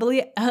back to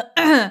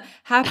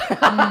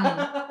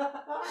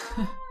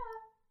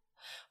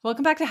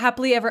Welcome back to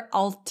Happily Ever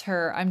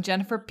Alter. I'm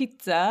Jennifer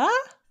Pizza.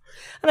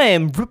 And I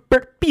am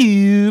Rupert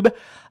Pube.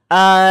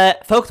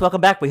 Folks, welcome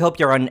back. We hope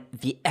you're on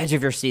the edge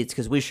of your seats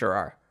because we sure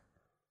are.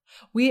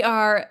 We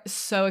are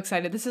so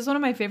excited. This is one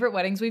of my favorite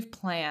weddings we've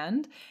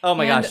planned. Oh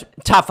my gosh.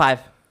 Top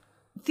 5.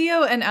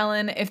 Theo and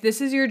Ellen, if this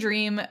is your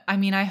dream,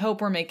 I hope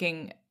we're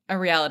making a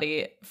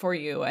reality for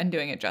you and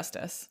doing it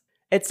justice.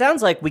 It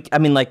sounds like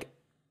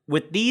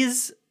with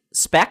these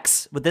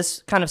specs, with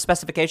this kind of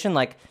specification,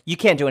 you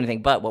can't do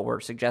anything but what we're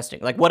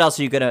suggesting. What else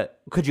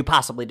could you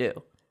possibly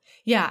do?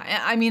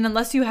 Yeah,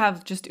 unless you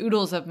have just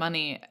oodles of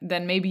money,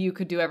 then maybe you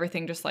could do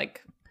everything just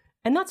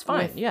and that's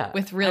fine,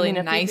 with really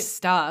nice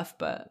stuff,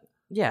 but...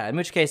 Yeah, in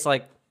which case,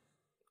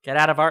 get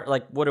out of our,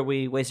 what are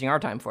we wasting our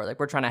time for?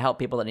 We're trying to help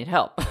people that need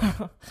help.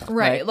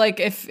 Right,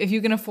 if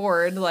you can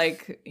afford,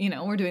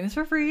 we're doing this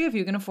for free. If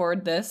you can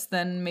afford this,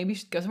 then maybe you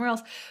should go somewhere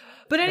else.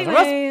 But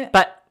anyway...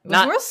 But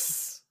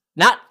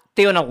not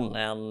Theo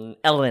and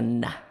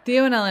Ellen.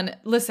 Theo and Ellen,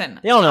 listen.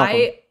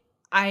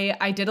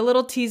 I did a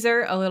little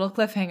teaser, a little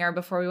cliffhanger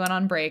before we went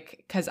on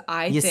break because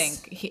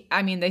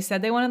think they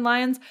said they wanted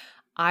lions.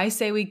 I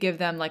say we give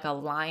them a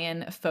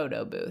lion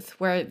photo booth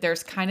where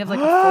there's kind of a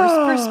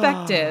forced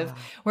perspective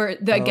where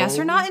the guests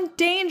are not in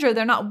danger.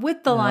 They're not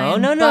with the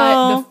lion,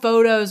 but the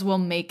photos will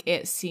make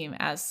it seem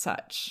as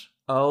such.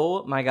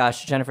 Oh my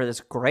gosh, Jennifer, this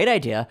is a great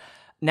idea.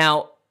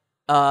 Now,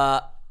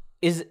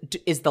 is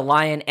the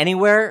lion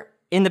anywhere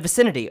in the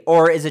vicinity,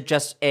 or is it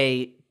just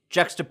a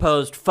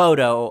juxtaposed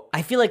photo?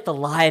 I feel like the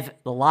live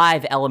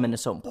element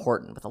is so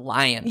important with a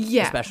lion,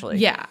 especially.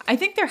 Yeah, I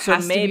think there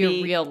has to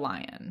be a real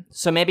lion.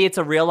 So maybe it's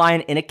a real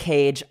lion in a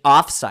cage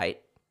off-site,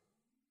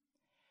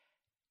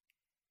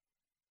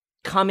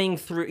 coming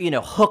through,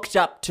 hooked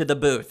up to the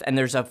booth, and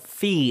there's a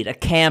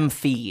cam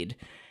feed,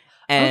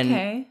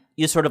 and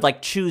you sort of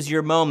choose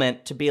your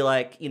moment to be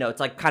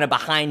it's kind of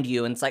behind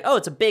you, and it's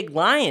it's a big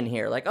lion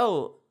here,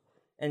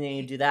 and then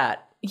you do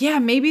that. Yeah,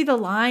 maybe the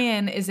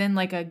lion is in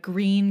a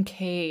green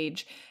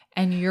cage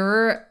and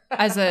you're,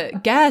 as a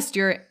guest,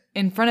 you're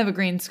in front of a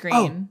green screen.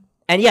 Oh,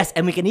 and yes,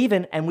 and we can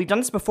and we've done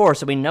this before,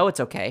 so we know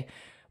it's okay.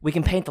 We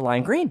can paint the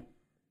lion green.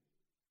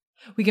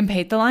 We can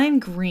paint the lion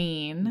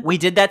green. We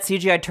did that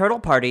CGI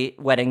turtle party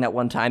wedding that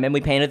one time, and we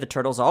painted the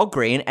turtles all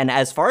green, and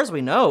as far as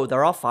we know,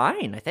 they're all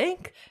fine, I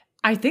think.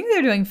 I think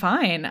they're doing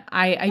fine.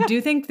 I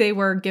do think they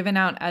were given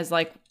out as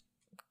like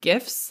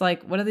gifts.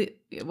 Like what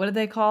are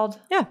they called?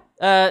 Yeah.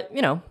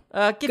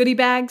 Goodie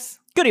bags.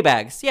 Goodie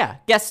bags. Yeah.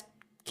 Guest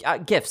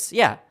gifts.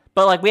 Yeah.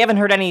 But like we haven't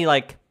heard any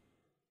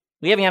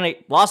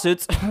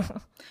lawsuits.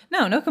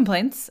 No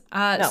complaints.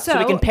 No, so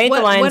we can paint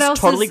the lines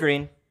totally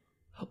green.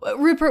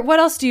 Rupert, what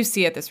else do you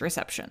see at this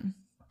reception?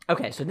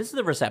 Okay, so this is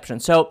the reception.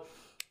 So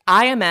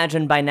I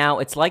imagine by now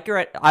it's like you're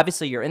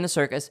in the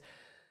circus.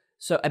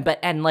 So but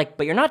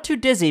you're not too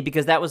dizzy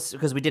because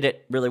we did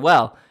it really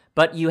well.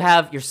 But you're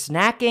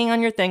snacking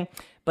on your thing,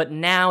 but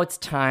now it's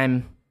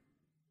time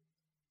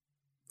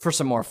for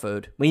some more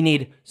food. We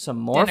need some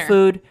more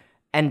food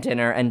and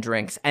dinner and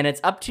drinks. And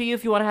it's up to you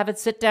if you want to have it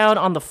sit down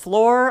on the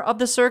floor of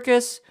the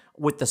circus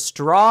with the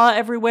straw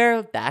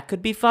everywhere. That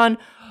could be fun.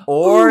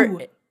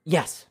 Or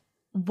yes.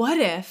 What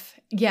if,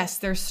 yes,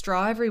 there's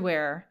straw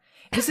everywhere.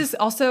 This is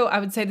also, I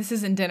would say this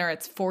isn't dinner.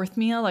 It's fourth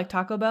meal, like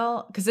Taco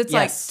Bell, because it's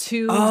like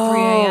 2, 3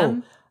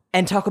 a.m.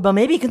 And Taco Bell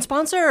maybe can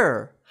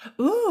sponsor.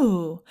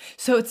 Ooh.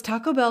 So it's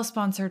Taco Bell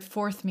sponsored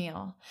fourth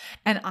meal.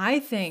 And I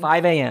think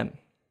 5 a.m.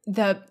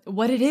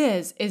 What it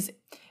is, it's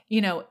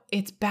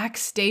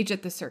backstage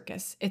at the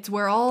circus. It's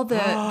where all the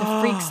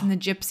freaks and the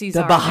gypsies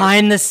are. The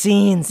behind the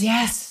scenes.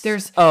 Yes.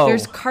 There's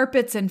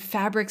carpets and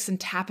fabrics and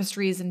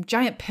tapestries and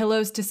giant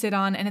pillows to sit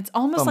on. And it's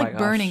almost like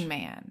Burning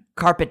Man.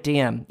 Carpet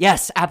DM.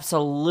 Yes,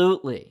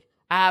 absolutely.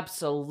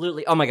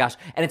 Absolutely. Oh my gosh.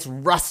 And it's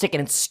rustic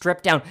and it's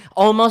stripped down.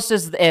 Almost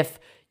as if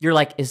you're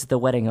like, is the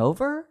wedding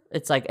over?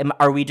 It's like,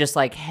 are we just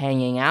like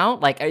hanging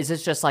out? Like, is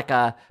this just like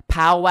a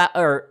powwow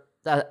or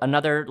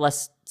another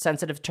less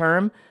sensitive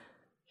term?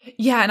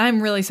 Yeah, and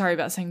I'm really sorry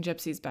about saying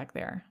gypsies back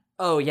there.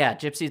 Oh yeah,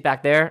 gypsies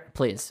back there,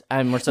 please.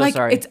 We're so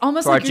sorry. It's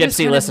almost like you're just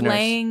kind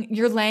of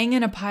you're laying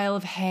in a pile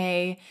of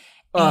hay,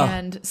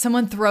 and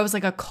someone throws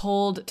like a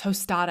cold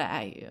tostada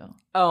at you.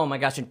 Oh my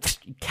gosh, and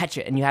you catch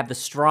it, and you have the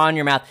straw in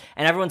your mouth,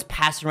 and everyone's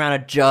passing around a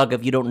jug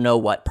of you don't know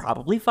what,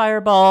 probably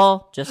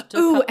Fireball, just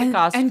to cut the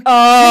cost. And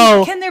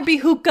can there be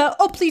hookah?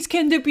 Oh please,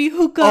 can there be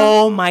hookah?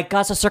 Oh my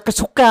gosh, a circus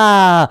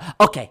hookah.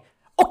 Okay.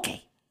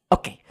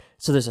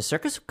 So there's a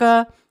circus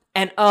hookah.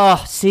 And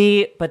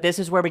but this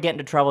is where we get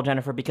into trouble,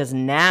 Jennifer, because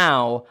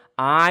now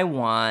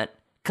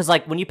because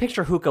like when you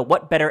picture hookah,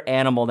 what better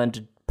animal than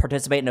to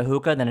participate in a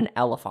hookah than an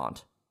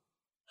elephant?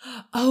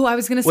 Oh, I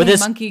was going to say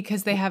monkey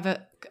because they have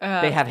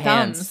they have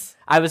hands.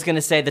 I was going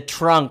to say the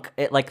trunk,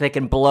 like they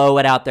can blow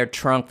it out their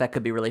trunk. That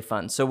could be really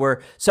fun.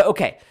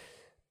 Okay.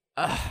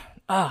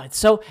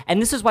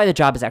 And this is why the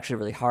job is actually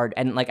really hard.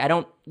 And like,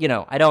 I'm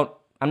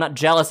not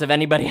jealous of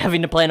anybody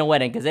having to plan a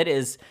wedding because it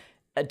is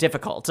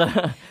difficult.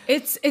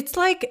 It's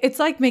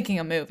like making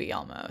a movie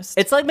almost.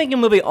 It's like making a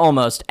movie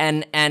almost.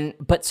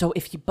 But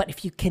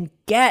if you can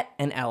get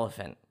an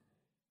elephant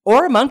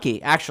or a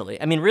monkey,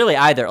 actually, I mean, really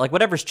either, like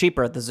whatever's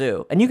cheaper at the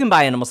zoo, and you can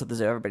buy animals at the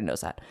zoo. Everybody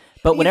knows that.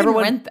 But you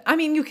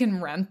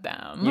can rent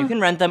them. You can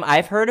rent them.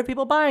 I've heard of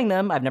people buying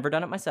them. I've never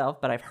done it myself,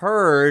 but I've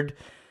heard.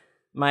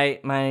 My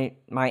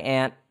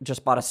aunt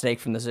just bought a steak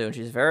from the zoo, and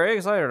she's very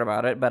excited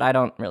about it. But I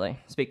don't really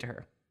speak to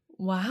her.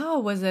 Wow,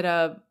 was it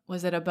a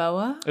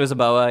boa? It was a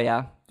boa,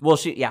 yeah. Well,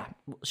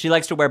 she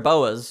likes to wear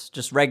boas,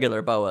 just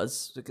regular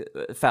boas,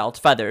 felt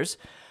feathers.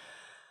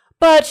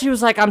 But she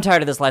was like, I'm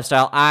tired of this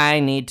lifestyle.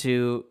 I need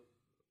to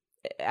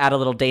add a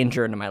little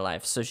danger into my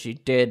life. So she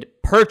did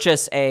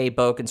purchase a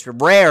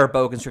rare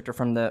boa constrictor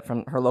from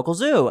her local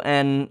zoo,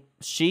 and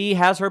she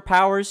has her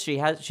powers. She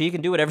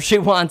can do whatever she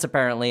wants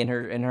apparently in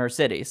her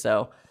city.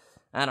 So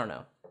I don't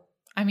know.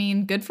 I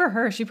mean, good for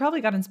her. She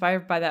probably got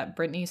inspired by that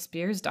Britney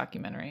Spears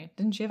documentary.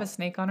 Didn't she have a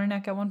snake on her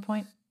neck at one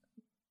point?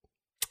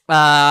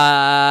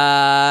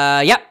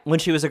 Yeah, when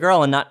she was a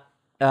girl and not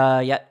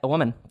yet a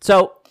woman.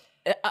 So,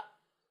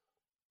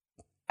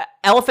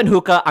 elephant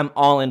hookah, I'm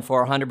all in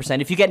for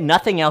 100%. If you get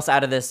nothing else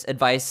out of this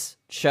advice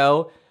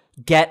show,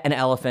 get an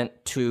elephant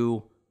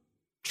to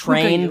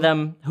train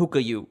them.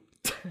 Hookah you.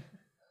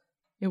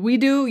 Yeah, we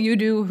do, you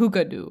do,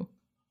 hookah do.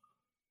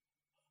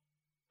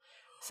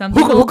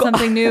 Something old,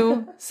 something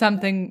new,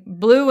 something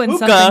blue, and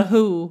hookah. Something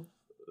who.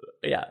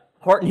 Yeah.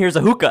 Horton here's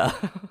a hookah.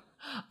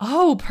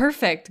 Oh,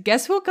 perfect.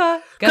 Guess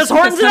hookah. Because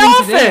Horton's an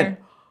elephant.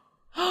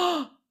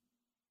 Oh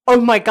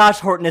my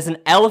gosh, Horton is an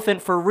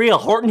elephant for real.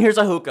 Horton here's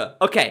a hookah.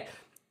 Okay.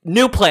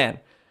 New plan.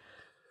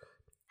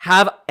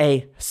 Have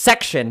a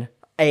section,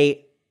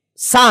 a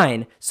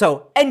sign.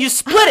 And you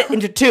split it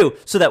into two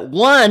so that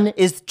one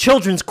is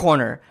children's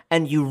corner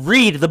and you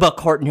read the book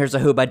Horton Hears a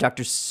Who by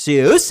Dr.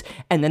 Seuss,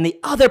 and then the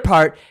other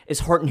part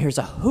is Horton Hears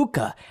a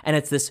Hookah, and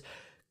it's this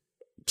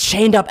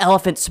chained up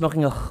elephant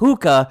smoking a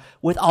hookah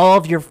with all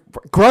of your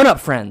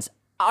grown-up friends.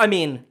 I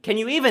mean, can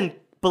you even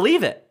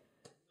believe it?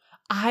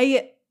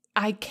 I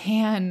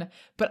can,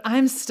 but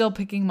I'm still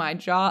picking my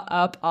jaw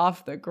up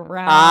off the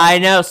ground. I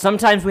know.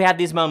 Sometimes we have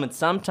these moments.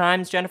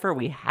 Sometimes, Jennifer,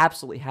 we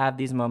absolutely have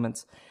these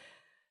moments.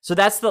 So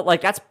that's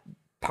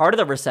part of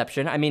the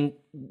reception. I mean,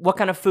 what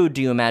kind of food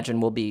do you imagine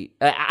will be?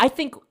 I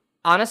think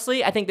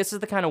this is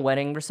the kind of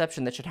wedding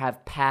reception that should have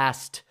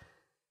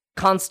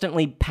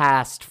constantly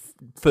passed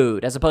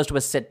food as opposed to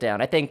a sit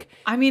down. I think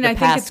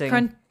it's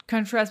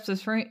Crunchwrap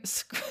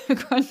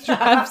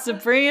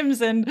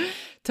Supremes and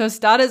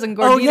tostadas and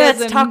gorditas. Oh, yeah,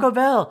 it's and Taco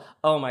Bell.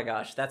 Oh, my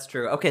gosh, that's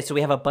true. Okay, so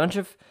we have a bunch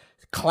of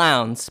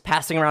clowns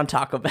passing around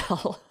Taco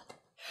Bell.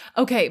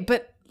 Okay,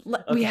 but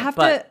we have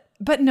to...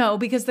 But no,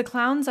 because the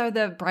clowns are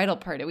the bridal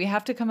party. We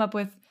have to come up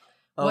with...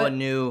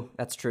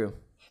 That's true.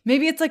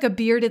 Maybe it's like a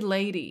bearded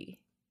lady.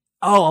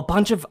 Oh, a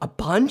bunch?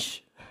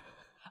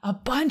 A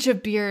bunch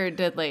of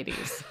bearded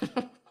ladies.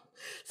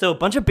 So a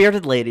bunch of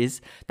bearded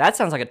ladies. That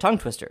sounds like a tongue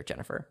twister,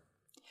 Jennifer.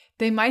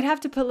 They might have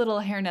to put little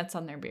hairnets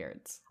on their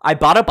beards. I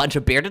bought a bunch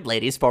of bearded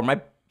ladies for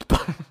my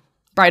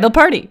bridal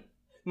party.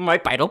 My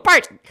bridal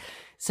party.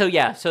 So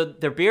yeah, so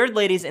they're bearded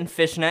ladies in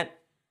fishnet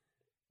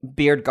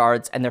beard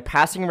guards, and they're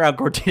passing around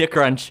Gordita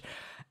Crunch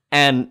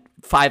and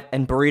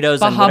burritos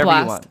Baja and whatever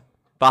Blast. You want.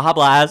 Baja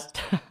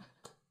Blast.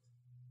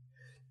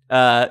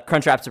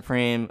 Crunchwrap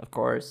Supreme, of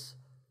course.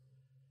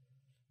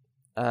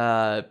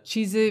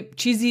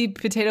 Cheesy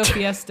potato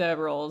fiesta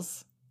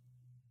rolls.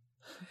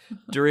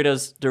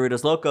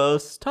 Doritos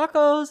Locos,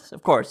 tacos,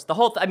 of course. The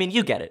whole I mean,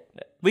 you get it.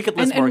 We could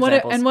list more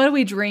examples. And what are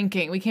we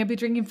drinking? We can't be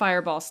drinking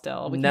Fireball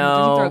still. We can't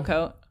be drinking Throat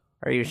Coat.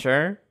 Are you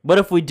sure? What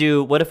if we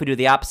do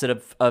the opposite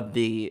of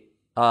the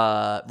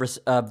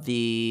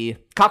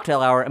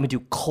cocktail hour, and we do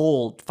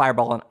cold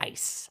Fireball on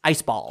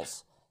ice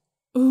balls?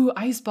 Ooh,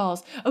 ice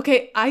balls.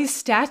 Okay, ice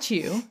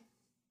statue.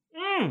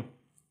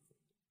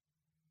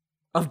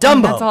 Of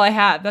Dumbo. That's all I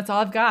have. That's all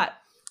I've got.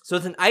 So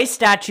it's an ice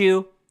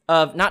statue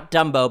of not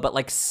Dumbo, but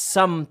like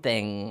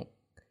something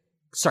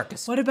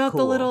circus. What about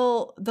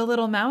cool. the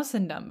little mouse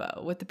in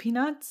Dumbo with the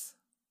peanuts?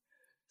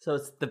 So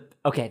it's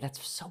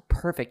that's so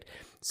perfect.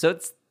 So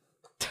it's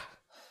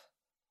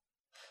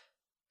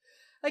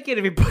I can't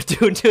even put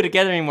two and two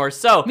together anymore.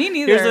 So me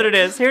neither. Here's what it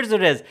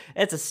is.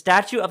 It's a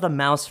statue of the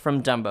mouse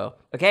from Dumbo.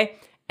 Okay,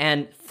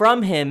 and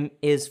from him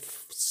is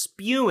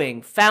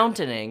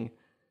fountaining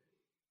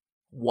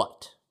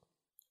what?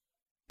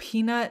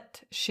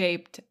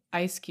 Peanut-shaped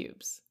ice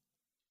cubes.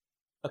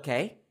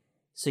 Okay,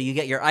 so you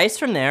get your ice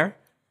from there,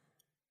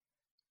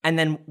 and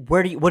then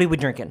what are we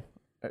drinking?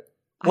 I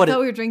thought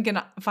we were drinking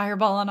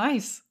Fireball on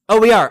ice. Oh,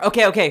 we are.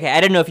 Okay.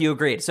 I didn't know if you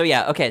agreed. So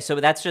yeah, okay. So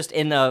that's just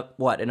in a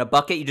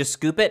bucket? You just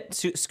scoop it,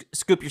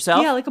 scoop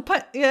yourself. Yeah, like a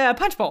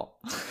punch bowl.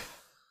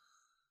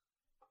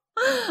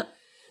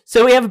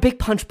 So we have a big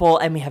punch bowl,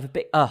 and we have a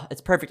big. It's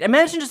perfect.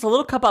 Imagine just a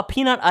little cup of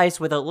peanut ice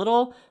with a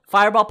little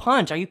Fireball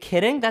punch. Are you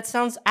kidding? That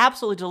sounds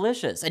absolutely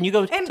delicious. And you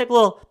go take a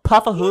little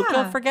puff of hookah.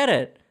 Yeah. Forget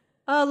it.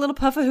 A little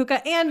puff of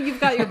hookah, and you've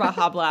got your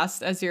Baja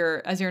Blast as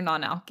your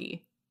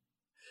non-alky.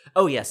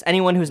 Oh yes,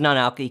 anyone who's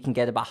non-alky can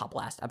get a Baja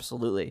Blast.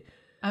 Absolutely.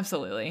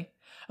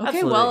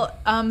 Okay, well,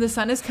 the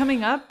sun is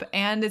coming up,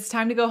 and it's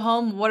time to go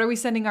home. What are we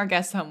sending our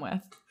guests home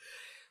with?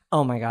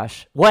 Oh my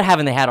gosh, what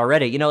haven't they had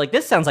already?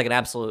 This sounds like an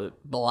absolute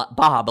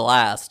Baja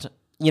Blast.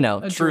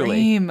 A truly.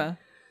 Dream.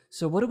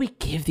 So what do we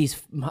give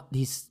these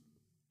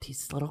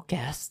little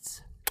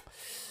guests?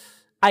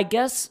 I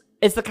guess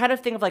it's the kind of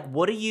thing of like,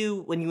 when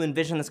you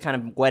envision this kind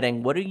of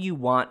wedding, what do you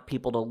want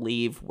people to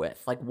leave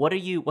with? Like,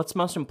 what's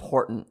most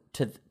important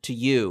to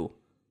you?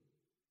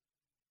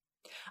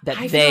 That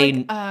I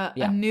feel like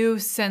a new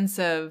sense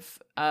of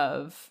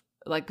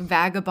like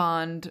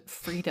vagabond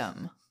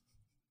freedom.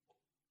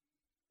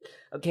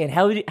 Okay, and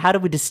how do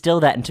we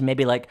distill that into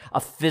maybe like a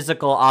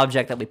physical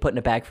object that we put in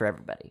a bag for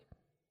everybody?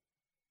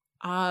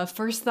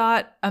 First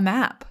thought, a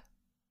map.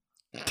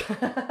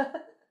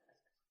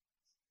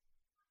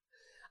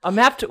 A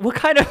map to what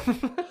kind of?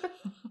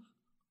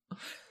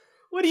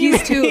 What do you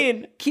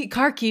mean?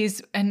 Car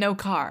keys and no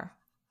car.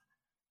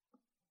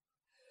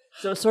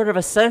 So sort of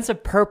a sense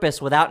of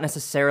purpose without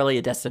necessarily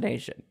a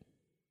destination.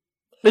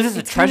 Is this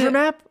a treasure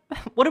map?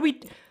 What are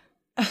we?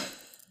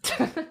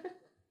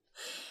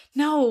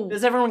 No.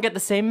 Does everyone get the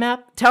same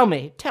map? Tell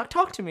me.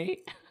 Talk to me.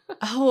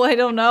 Oh, I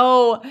don't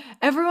know.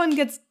 Everyone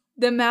gets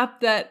the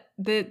map that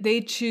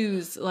they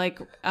choose. Like,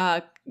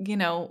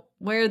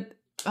 where.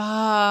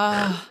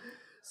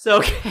 So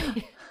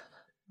okay.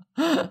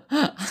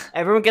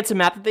 Everyone gets a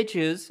map that they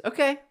choose.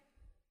 Okay.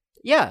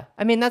 Yeah.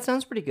 I mean, that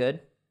sounds pretty good.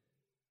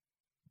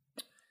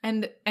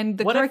 And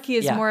the car key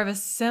is more of a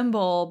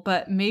symbol,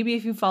 but maybe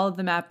if you follow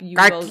the map, you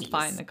will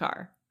find the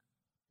car.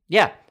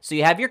 Yeah. So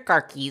you have your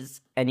car keys,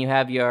 and you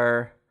have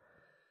your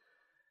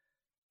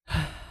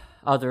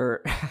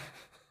other...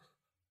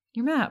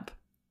 Your map.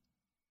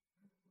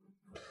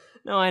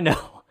 No, I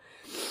know.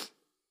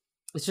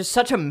 It's just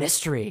such a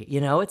mystery,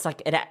 It's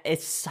like,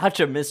 it's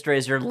such a mystery.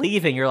 As you're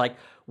leaving, you're like,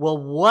 well,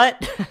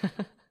 what...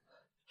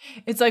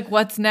 It's like,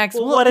 what's next?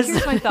 Well,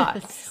 here's my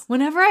thought.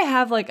 Whenever I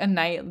have like a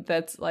night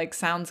that's like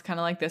sounds kind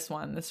of like this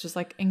one, that's just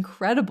like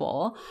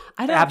incredible.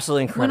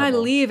 Absolutely incredible. When I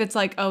leave, it's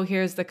like, oh,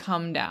 here's the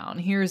come down.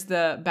 Here's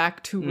the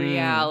back to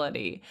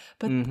reality.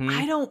 But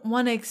I don't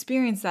want to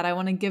experience that. I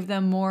want to give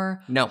them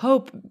more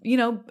hope.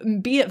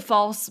 Be it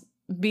false,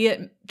 be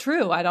it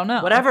true. I don't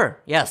know.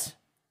 Whatever. Yes.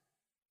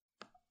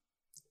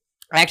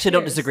 I actually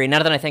don't disagree.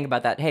 Now that I think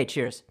about that, hey,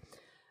 cheers.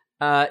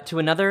 To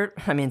another,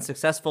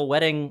 successful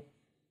wedding.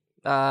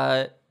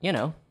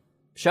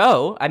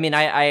 Show. I mean,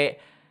 I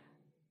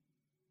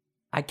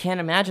can't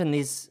imagine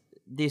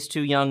these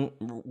two young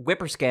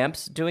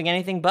whipperscamps doing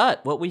anything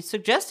but what we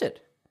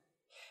suggested.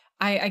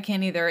 I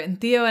can't either. And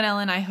Theo and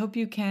Ellen, I hope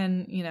you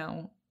can,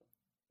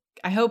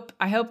 I hope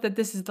that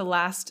this is the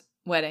last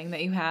wedding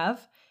that you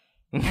have.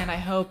 And I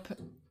hope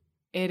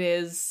it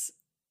is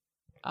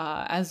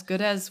as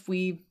good as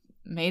we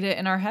made it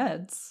in our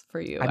heads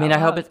for you. I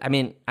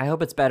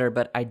hope it's better,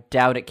 but I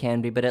doubt it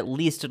can be, but at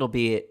least it'll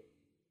be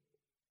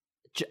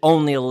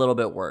only a little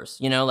bit worse.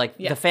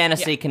 The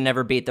fantasy can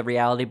never beat the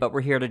reality, but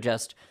we're here to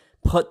just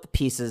put the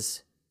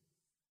pieces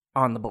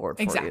on the board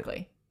for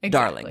you.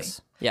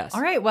 Darlings. Yes.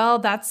 All right. Well,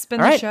 that's been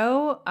the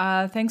show.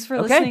 Thanks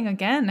for listening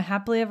again.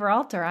 Happily Ever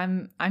Alter.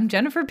 I'm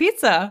Jennifer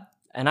Pizza.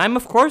 And I'm,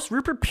 of course,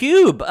 Rupert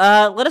Pube.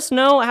 Let us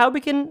know how we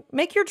can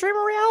make your dream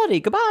a reality.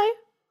 Goodbye.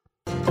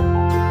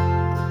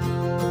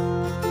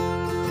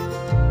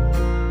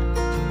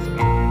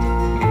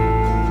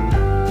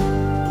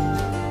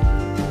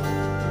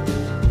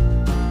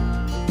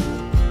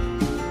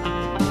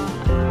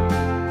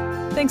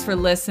 Thanks for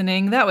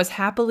listening. That was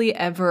Happily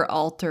Ever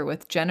Alter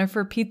with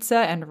Jennifer Pizza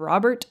and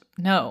Rupert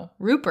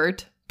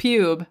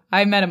Pube.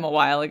 I met him a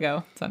while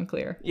ago. It's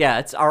unclear. Yeah,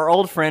 it's our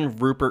old friend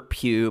Rupert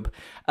Pube.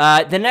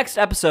 The next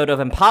episode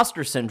of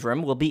Imposter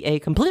Syndrome will be a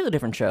completely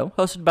different show,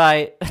 hosted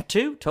by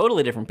two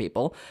totally different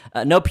people.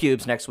 No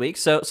pubes next week,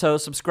 so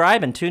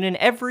subscribe and tune in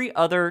every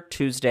other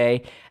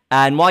Tuesday.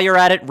 And while you're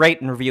at it,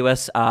 rate and review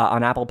us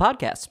on Apple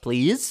Podcasts,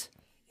 please.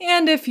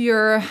 And if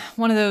you're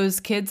one of those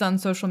kids on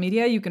social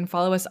media, you can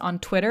follow us on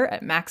Twitter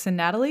at Max and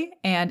Natalie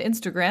and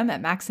Instagram at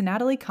Max and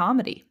Natalie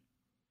Comedy.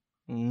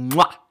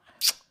 Mwah!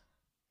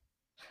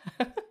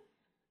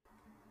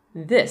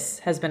 This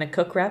has been a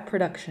Cook Rap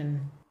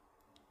production.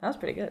 That was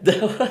pretty good.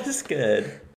 That was good.